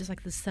 some have just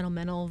like this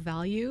sentimental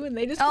value and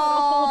they just want to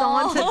hold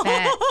on to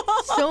that.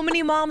 So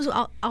many moms,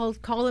 I'll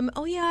call them,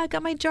 oh yeah, I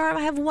got my jar,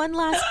 I have one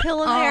last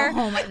pill in there.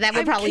 Oh my, that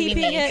would probably be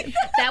me.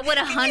 That would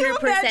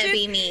 100%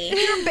 be me.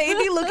 Your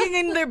baby looking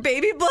in their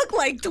baby book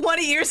like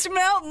 20 years from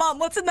now, Mom,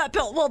 what's in that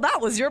pill? Well, that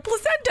was your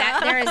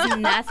placenta. There is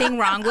nothing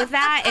wrong with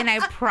that, and I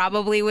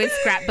probably would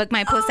scrapbook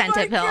my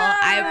placenta pill. God.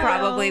 I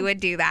probably would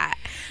do that.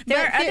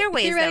 There are other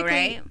ways though,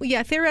 right?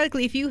 Yeah,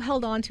 theoretically, if you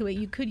held on to it,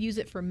 you could use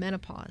it for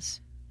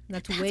menopause.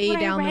 That's way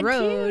down the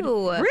road.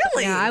 Too.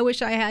 Really? Yeah, I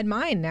wish I had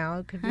mine now.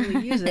 I could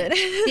really use it.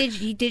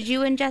 Did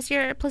you ingest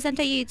your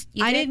placenta?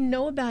 I didn't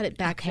know about it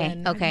back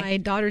then. Okay. My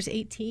daughter's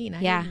 18.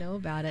 I didn't know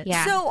about it.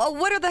 Yeah. So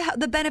what are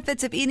the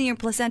benefits of eating your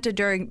placenta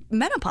during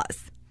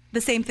menopause?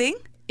 The same thing?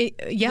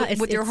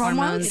 With your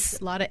hormones?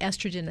 It's a lot of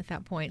estrogen at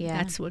that point. Yeah.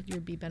 That's what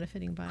you'd be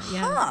benefiting by.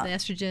 Yeah, the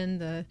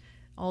estrogen,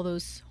 all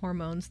those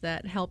hormones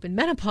that help in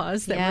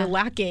menopause that we're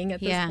lacking at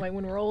this point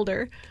when we're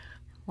older.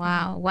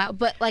 Wow.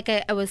 But like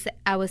I was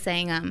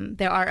saying,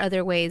 there are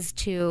other ways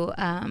to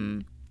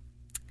not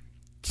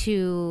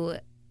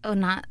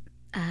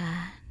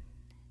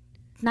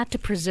to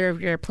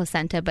preserve your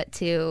placenta, but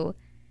to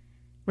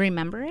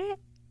remember it.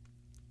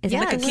 Is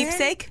like a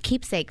keepsake?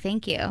 Keepsake,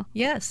 thank you.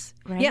 Yes.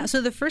 Right? Yeah,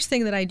 so the first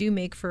thing that I do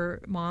make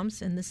for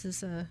moms, and this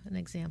is an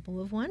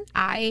example of one.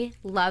 I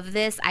love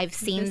this. I've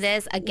seen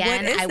this.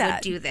 Again, I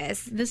would do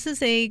this. This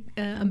is a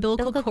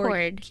umbilical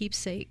cord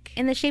keepsake.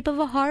 In the shape of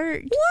a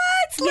heart.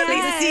 What? Let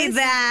me see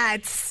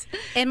that.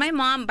 And my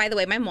mom, by the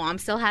way, my mom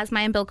still has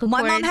my umbilical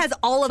cord. My mom has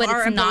all of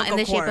our umbilical cords. But it's not in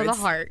the shape of a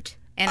heart.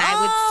 And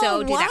I would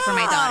so do that for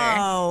my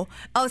daughter.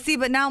 Oh, see,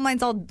 but now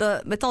mine's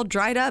it's all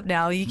dried up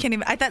now. You can't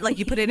even. I thought like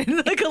you put it in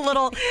like a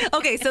little.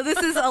 Okay, so this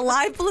is a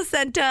live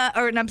placenta,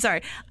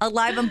 a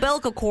live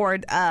umbilical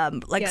cord.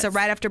 So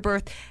right after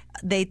birth,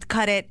 they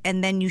cut it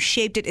and then you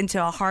shaped it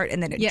into a heart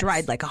and then it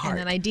dried like a heart. And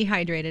then I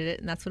dehydrated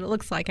it and that's what it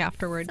looks like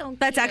afterward. So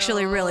that's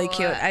actually really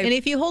cute. And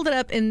if you hold it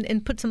up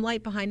and put some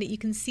light behind it, you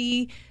can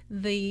see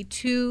the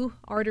 2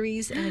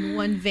 arteries and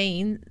 1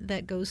 vein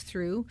that goes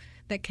through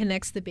that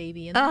connects the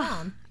baby and the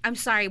mom. I'm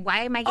sorry. Why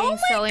am I getting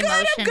so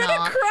emotional? I'm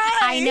gonna cry.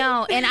 I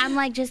know, and I'm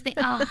like just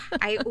thinking. I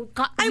wish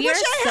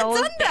I had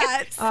done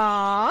that.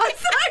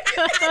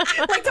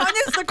 Like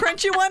Tanya's the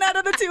crunchy one out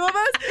of the 2 of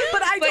us,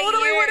 but I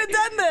totally would have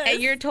done this.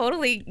 And you're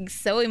totally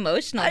so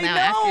emotional now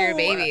after your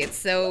baby. It's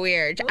so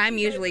weird. I'm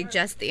usually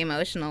just the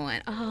emotional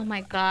one. Oh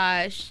my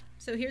gosh.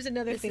 So here's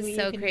another thing that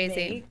you can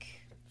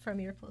make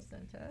from your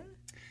placenta.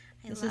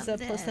 This is a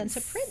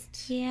placenta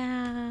print.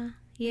 Yeah.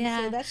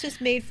 So that's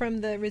just made from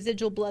the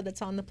residual blood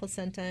that's on the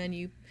placenta, and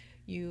you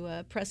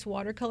press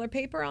watercolor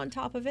paper on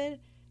top of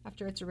it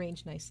after it's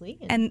arranged nicely.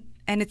 And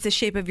it's the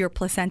shape of your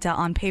placenta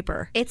on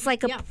paper. It's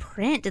like a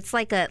print. It's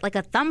like a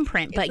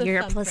thumbprint, but you're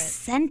a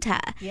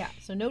placenta. Yeah.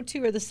 So no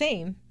 2 are the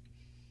same.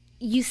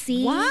 You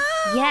see? Wow.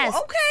 Yes.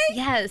 Okay.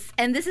 Yes.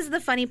 And this is the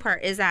funny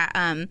part is that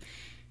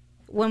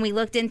when we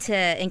looked into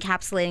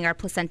encapsulating our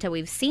placenta,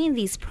 we've seen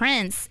these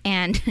prints,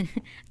 and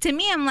to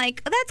me, I'm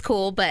like, oh, that's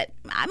cool, but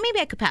maybe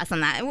I could pass on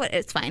that.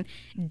 It's fine.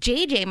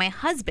 JJ, my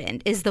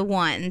husband, is the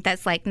one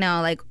that's like,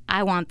 no, like,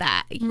 I want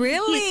that.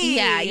 Really?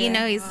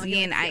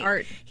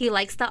 Art. He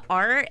likes the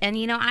art, and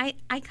I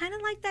kind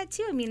of like that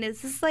too. I mean,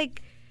 it's just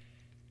like,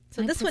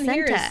 so this placenta. One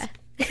here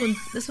is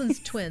this one's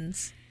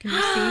twins. Can you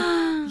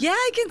see? Yeah,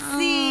 I can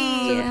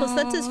see. So the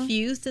placenta is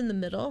fused in the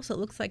middle, so it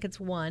looks like it's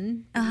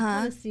one. You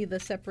want to see the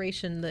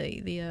separation,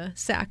 the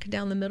sac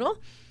down the middle,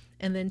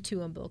 and then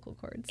 2 umbilical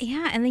cords.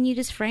 Yeah, and then you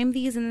just frame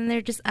these, and then they're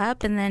just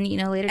up, and then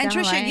later down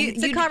the line.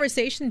 It's a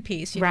conversation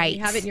piece, right?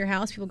 You have it in your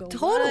house. People go,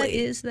 totally. What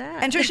is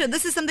that? And Trisha,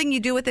 this is something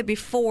you do with it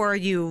before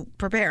you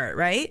prepare it,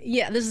 right?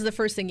 Yeah, this is the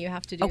first thing you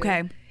have to do.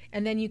 Okay,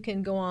 and then you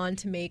can go on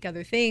to make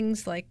other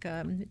things like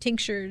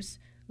tinctures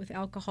with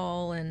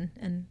alcohol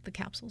and the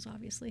capsules,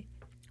 obviously.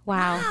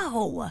 Wow.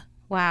 All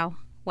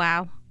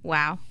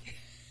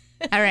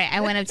right, I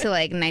went up to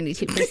like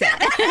 92%.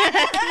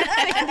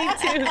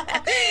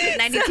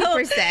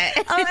 92%.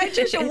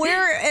 Trisha,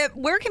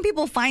 where can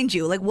people find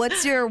you? Like,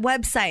 what's your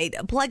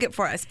website? Plug it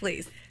for us,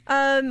 please.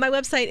 My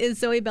website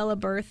is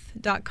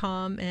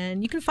zoebellabirth.com,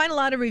 and you can find a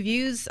lot of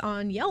reviews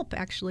on Yelp,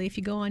 actually. If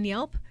you go on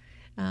Yelp,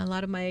 a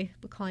lot of my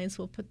clients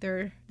will put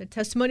their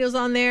testimonials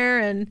on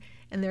there and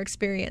their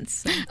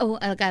experience. So. Oh,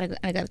 I got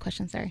a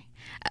question, sorry.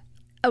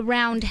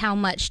 Around how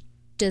much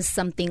does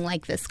something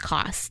like this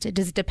cost?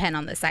 Does it depend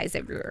on the size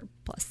of your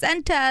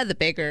placenta, the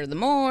bigger the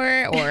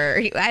more,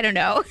 or I don't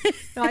know?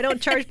 No, I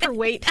don't charge per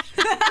weight.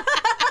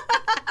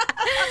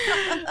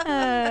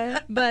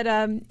 But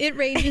it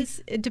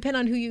ranges. It depends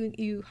on who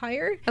you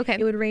hire. Okay.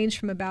 It would range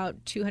from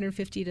about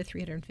 $250 to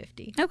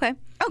 $350. Okay,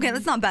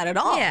 that's not bad at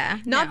all. Yeah,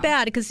 not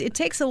bad because it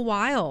takes a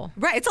while.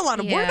 Right, it's a lot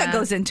of work that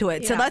goes into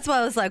it. So that's why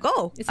I was like,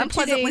 I'm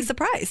pleasantly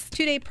surprised.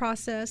 2-day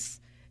process.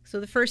 So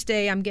the first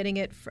day I'm getting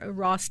it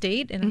raw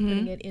state and I'm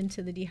putting it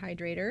into the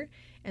dehydrator.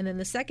 And then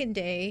the second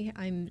day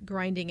I'm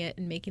grinding it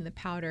and making the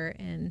powder.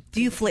 And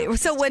do you flavor?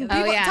 So when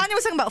people, Tanya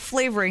was talking about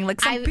flavoring,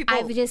 like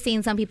I've just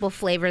seen some people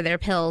flavor their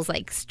pills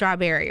like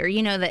strawberry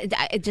or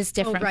that just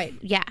different. Oh, right.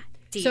 Yeah.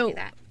 Do you do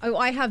that?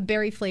 I have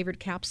berry flavored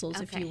capsules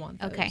if you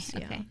want those. Okay.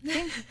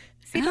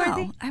 See,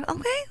 Dorothy? Okay.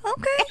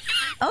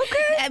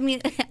 I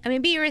mean,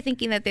 maybe you were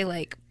thinking that they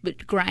like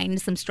grind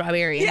some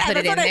strawberry and put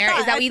it in there.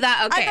 Is that what you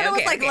thought? Okay, I thought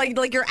it was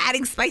like you're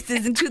adding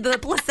spices into the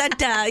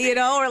placenta,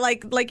 or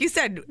like you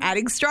said,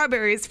 adding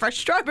fresh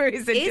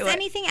strawberries into it. Is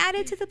anything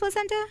added to the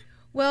placenta?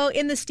 Well,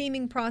 in the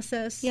steaming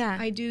process, Yeah.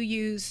 I do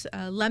use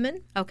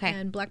lemon Okay.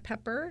 and black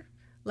pepper,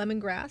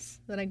 lemongrass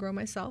that I grow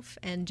myself,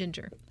 and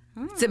ginger.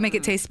 Does it make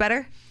it taste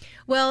better?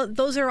 Well,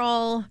 those are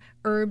all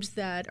herbs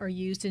that are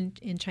used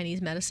in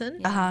Chinese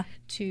medicine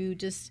to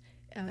just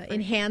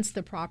enhance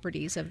the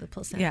properties of the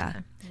placenta.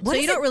 Yeah. So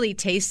you don't really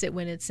taste it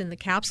when it's in the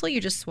capsule. You're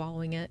just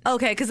swallowing it.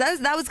 Okay, because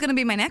that was going to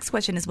be my next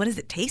question is what does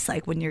it taste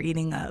like when you're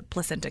eating a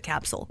placenta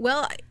capsule?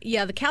 Well,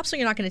 yeah, the capsule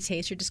you're not going to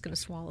taste. You're just going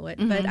to swallow it.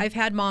 But I've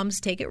had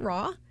moms take it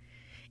raw.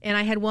 And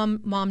I had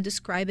one mom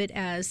describe it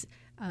as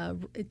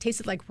it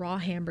tasted like raw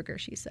hamburger,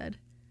 she said.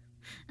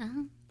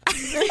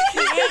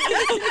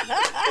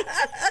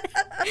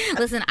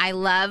 Listen, I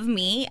love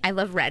meat. I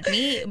love red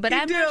meat, but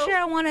I'm not sure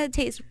I want to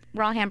taste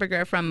raw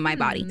hamburger from my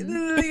body.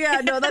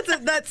 Yeah, no,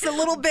 that's a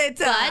little bit.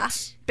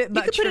 But bit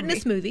you could put it in a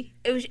smoothie.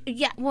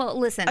 Well,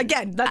 listen.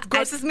 Again, that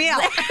grosses me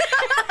out.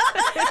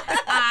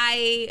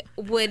 I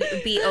would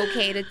be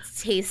okay to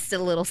taste a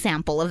little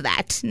sample of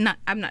that.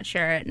 I'm not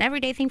sure an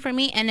everyday thing for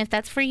me, and if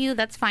that's for you,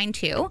 that's fine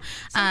too.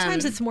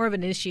 Sometimes it's more of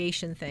an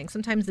initiation thing.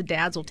 Sometimes the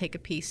dads will take a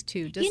piece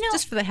too,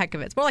 just for the heck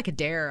of it. It's more like a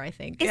dare, I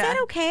think. Is that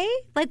okay?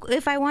 Like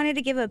if I wanted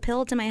to give a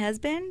pill to my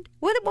husband,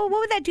 what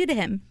would that do to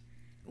him?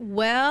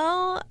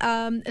 Well,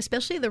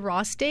 especially the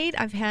raw state,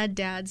 I've had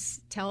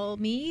dads tell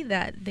me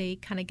that they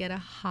kind of get a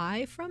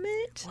high from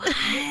it. What?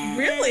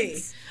 Really?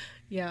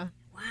 Yeah.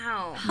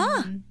 Wow.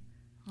 Huh.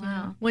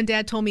 Wow. One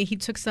dad told me he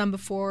took some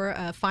before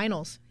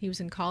finals. He was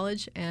in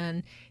college,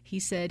 and he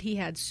said he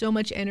had so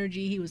much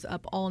energy. He was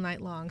up all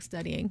night long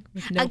studying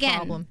with no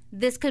problem.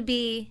 This could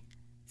be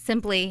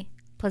simply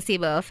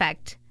placebo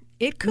effect.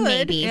 It could.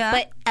 Maybe. Yeah.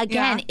 But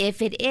again,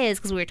 if it is,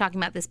 because we were talking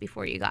about this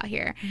before you got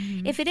here,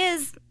 if it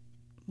is,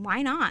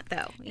 why not,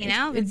 though?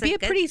 It'd be a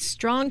pretty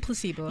strong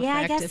placebo effect. Yeah,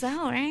 I guess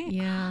so, right?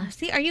 Yeah.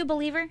 See, are you a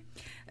believer?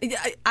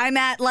 I'm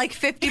at like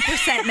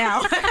 50%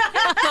 now. Cool.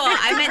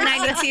 I'm at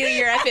 92.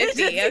 You're at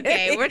 50.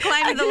 Okay, we're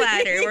climbing the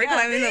ladder. We're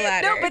climbing the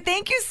ladder. No, but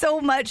thank you so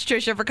much,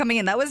 Trisha, for coming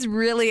in. That was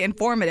really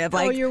informative.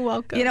 Like, you're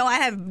welcome.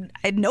 I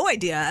had no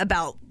idea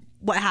about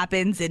what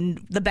happens and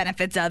the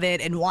benefits of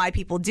it and why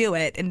people do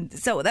it. And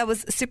so that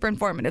was super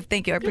informative.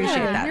 Thank you. I appreciate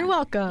that. You're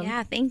welcome.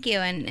 Yeah, thank you.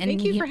 And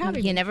thank you for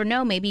having me. You never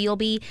know. Maybe you'll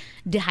be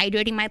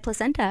dehydrating my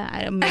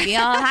placenta. Maybe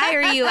I'll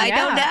hire you. I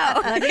don't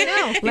know. Let me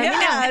know. Let me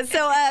know.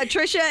 So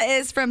Trisha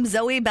is from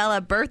Zoe Bella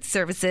Birth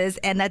Services,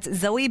 and that's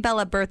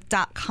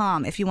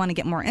zoebellabirth.com if you want to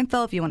get more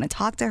info, if you want to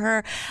talk to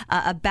her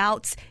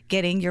about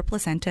getting your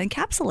placenta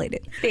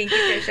encapsulated. Thank you,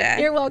 Trisha.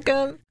 You're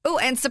welcome. Oh,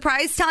 and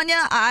surprise,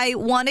 Tanya, I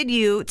wanted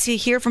you to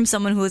hear from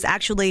someone who was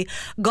actually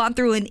gone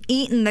through and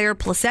eaten their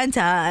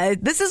placenta.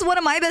 This is one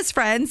of my best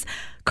friends,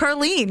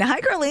 Carlene.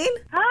 Hi, Carlene.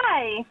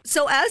 Hi.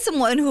 So as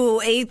someone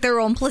who ate their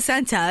own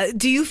placenta,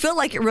 do you feel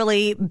like it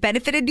really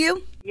benefited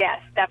you?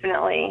 Yes,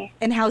 definitely.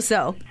 And how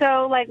so?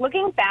 So, like,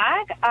 looking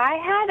back, I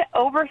had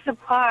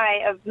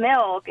oversupply of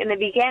milk in the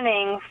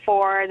beginning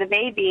for the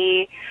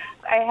baby.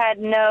 I had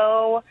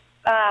no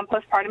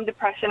postpartum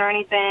depression or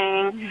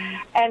anything. Mm-hmm.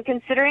 And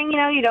considering,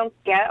 you don't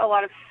get a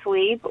lot of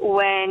sleep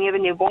when you have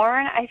a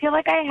newborn, I feel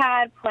like I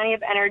had plenty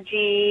of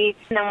energy.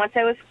 And then once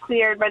I was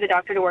cleared by the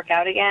doctor to work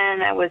out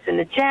again, I was in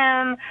the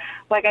gym.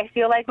 Like, I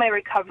feel like my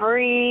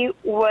recovery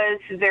was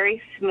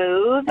very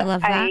smooth. I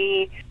love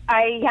that.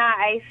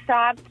 I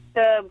stopped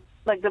the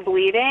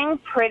bleeding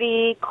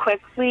pretty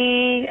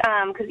quickly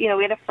because, we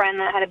had a friend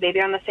that had a baby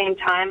around the same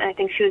time, and I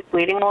think she was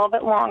bleeding a little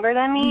bit longer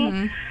than me.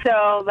 Mm-hmm.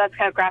 So that's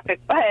kind of graphic.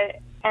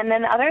 And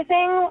then the other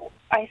thing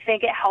I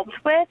think it helped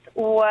with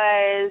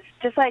was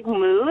just, like,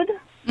 mood.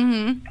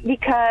 Mm-hmm.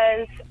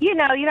 Because, you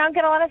don't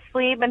get a lot of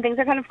sleep and things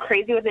are kind of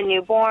crazy with a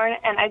newborn.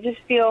 And I just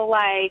feel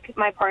like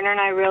my partner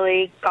and I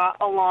really got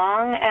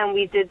along and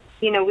we did,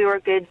 we were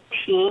a good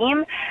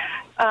team.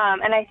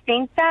 And I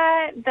think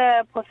that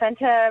the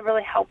placenta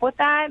really helped with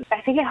that.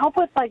 I think it helped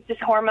with, like,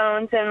 just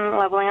hormones and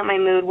leveling up my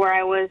mood where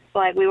I was,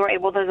 like, we were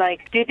able to,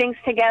 like, do things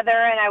together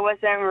and I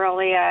wasn't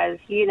really as,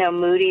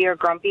 moody or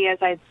grumpy as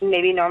I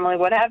maybe normally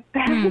would have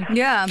been.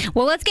 Yeah.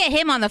 Well, let's get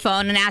him on the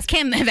phone and ask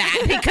him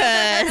that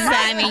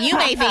because, you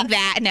may think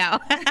that. No.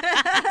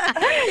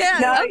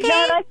 Yeah. Okay.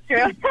 No, that's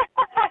true.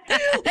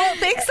 Well,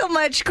 thanks so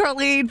much,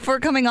 Carlene, for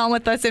coming on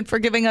with us and for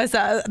giving us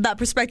that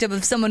perspective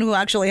of someone who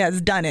actually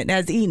has done it,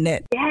 has eaten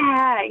it.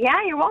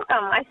 Yeah, you're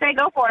welcome. I say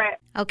go for it.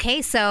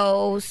 Okay,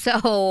 so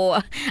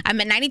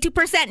I'm at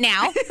 92%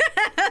 now.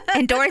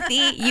 And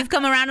Dorothy, you've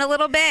come around a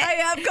little bit. I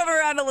have come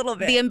around a little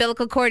bit. The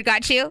umbilical cord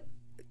got you?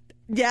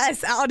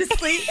 Yes,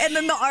 honestly. And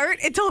then the art,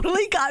 it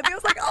totally got me. I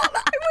was like, oh,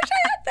 I wish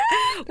I had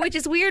that. Which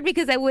is weird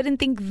because I wouldn't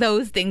think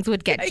those things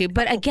would get you.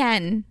 But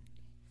again,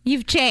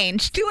 you've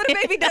changed. See what a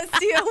baby does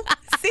to you?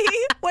 See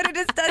what it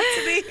has done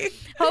to me?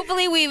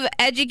 Hopefully we've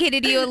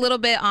educated you a little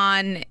bit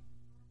on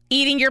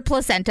eating your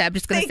placenta. I'm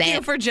just going to say it. Thank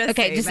you for just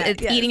saying that.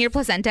 Yes. Eating your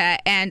placenta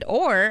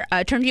or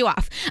turned you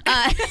off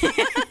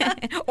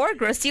or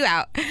grossed you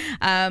out.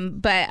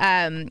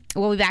 But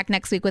we'll be back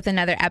next week with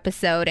another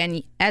episode.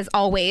 And as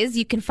always,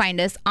 you can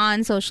find us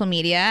on social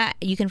media.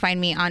 You can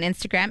find me on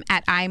Instagram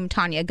at I'm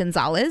Tanya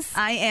Gonzalez.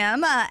 I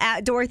am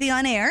at Dorothy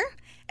on Air.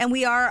 And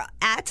we are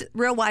at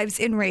Real Wives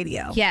in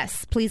Radio.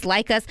 Yes, please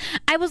like us.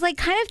 I was like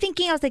kind of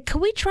thinking,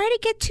 could we try to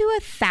get to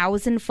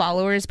 1,000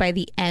 followers by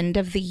the end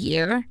of the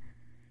year?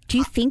 Do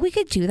you think we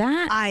could do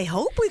that? I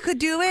hope we could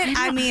do it.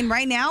 I mean,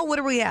 right now, what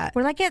are we at?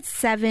 We're like at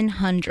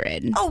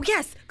 700. Oh,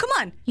 yes. Come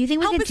on. You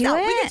think we could do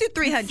it? We could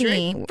do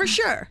 300 for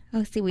sure.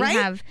 Oh, see, we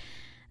have,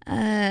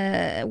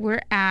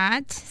 we're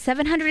at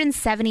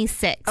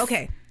 776.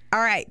 Okay. All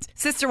right.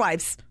 Sister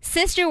wives.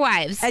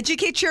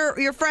 Educate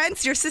your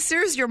friends, your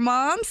sisters, your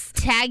moms.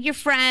 Tag your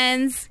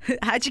friends.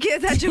 Hide your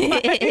kids, hide your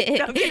wife.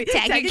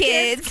 Tag your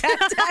kids.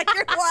 Tag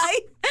your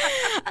wife.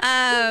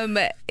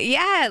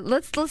 Yeah,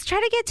 let's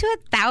try to get to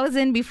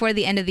 1,000 before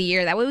the end of the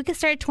year. That way we can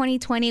start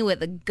 2020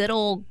 with a good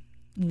old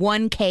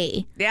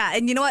 1K. Yeah,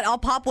 and you know what? I'll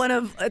pop one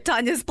of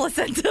Tanya's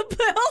placenta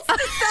pills to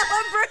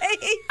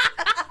celebrate.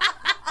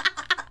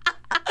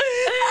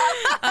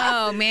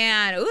 Oh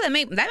man, ooh, that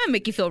might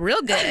make you feel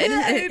real good.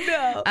 I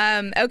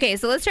know. Okay,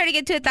 so let's try to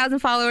get to 1,000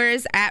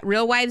 followers at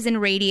Real Wives in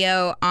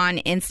Radio on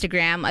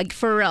Instagram. Like,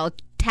 for real.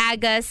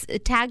 Tag us,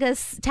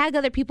 tag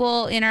other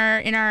people in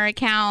our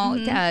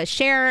account,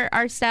 share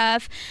our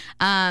stuff.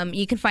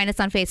 You can find us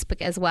on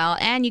Facebook as well.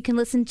 And you can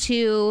listen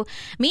to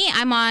me.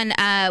 I'm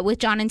on with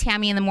John and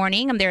Tammy in the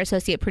morning. I'm their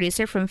associate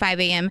producer from 5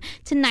 a.m.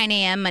 to 9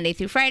 a.m. Monday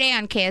through Friday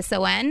on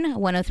KSON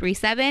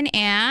 103.7.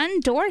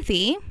 And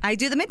Dorothy. I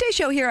do the midday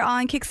show here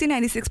on KIXI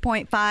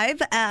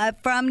 96.5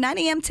 from 9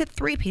 a.m. to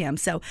 3 p.m.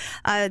 So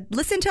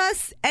listen to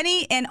us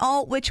any and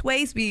all which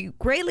ways. We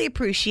greatly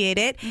appreciate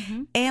it.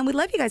 Mm-hmm. And we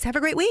love you guys. Have a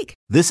great week.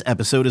 This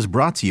episode is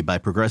brought to you by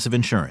Progressive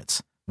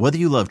Insurance. Whether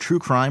you love true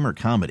crime or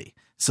comedy,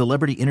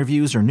 celebrity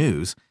interviews or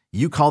news,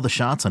 you call the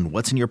shots on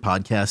what's in your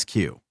podcast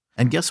queue.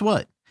 And guess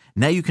what?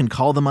 Now you can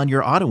call them on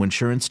your auto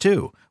insurance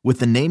too with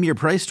the Name Your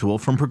Price tool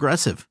from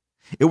Progressive.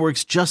 It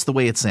works just the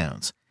way it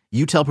sounds.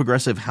 You tell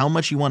Progressive how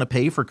much you want to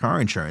pay for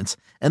car insurance,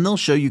 and they'll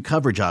show you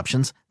coverage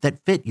options that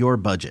fit your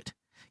budget.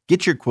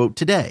 Get your quote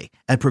today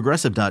at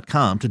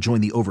Progressive.com to join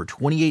the over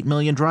 28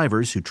 million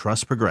drivers who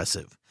trust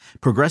Progressive.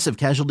 Progressive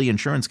Casualty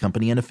Insurance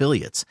Company and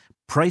Affiliates.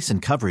 Price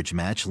and coverage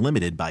match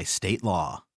limited by state law.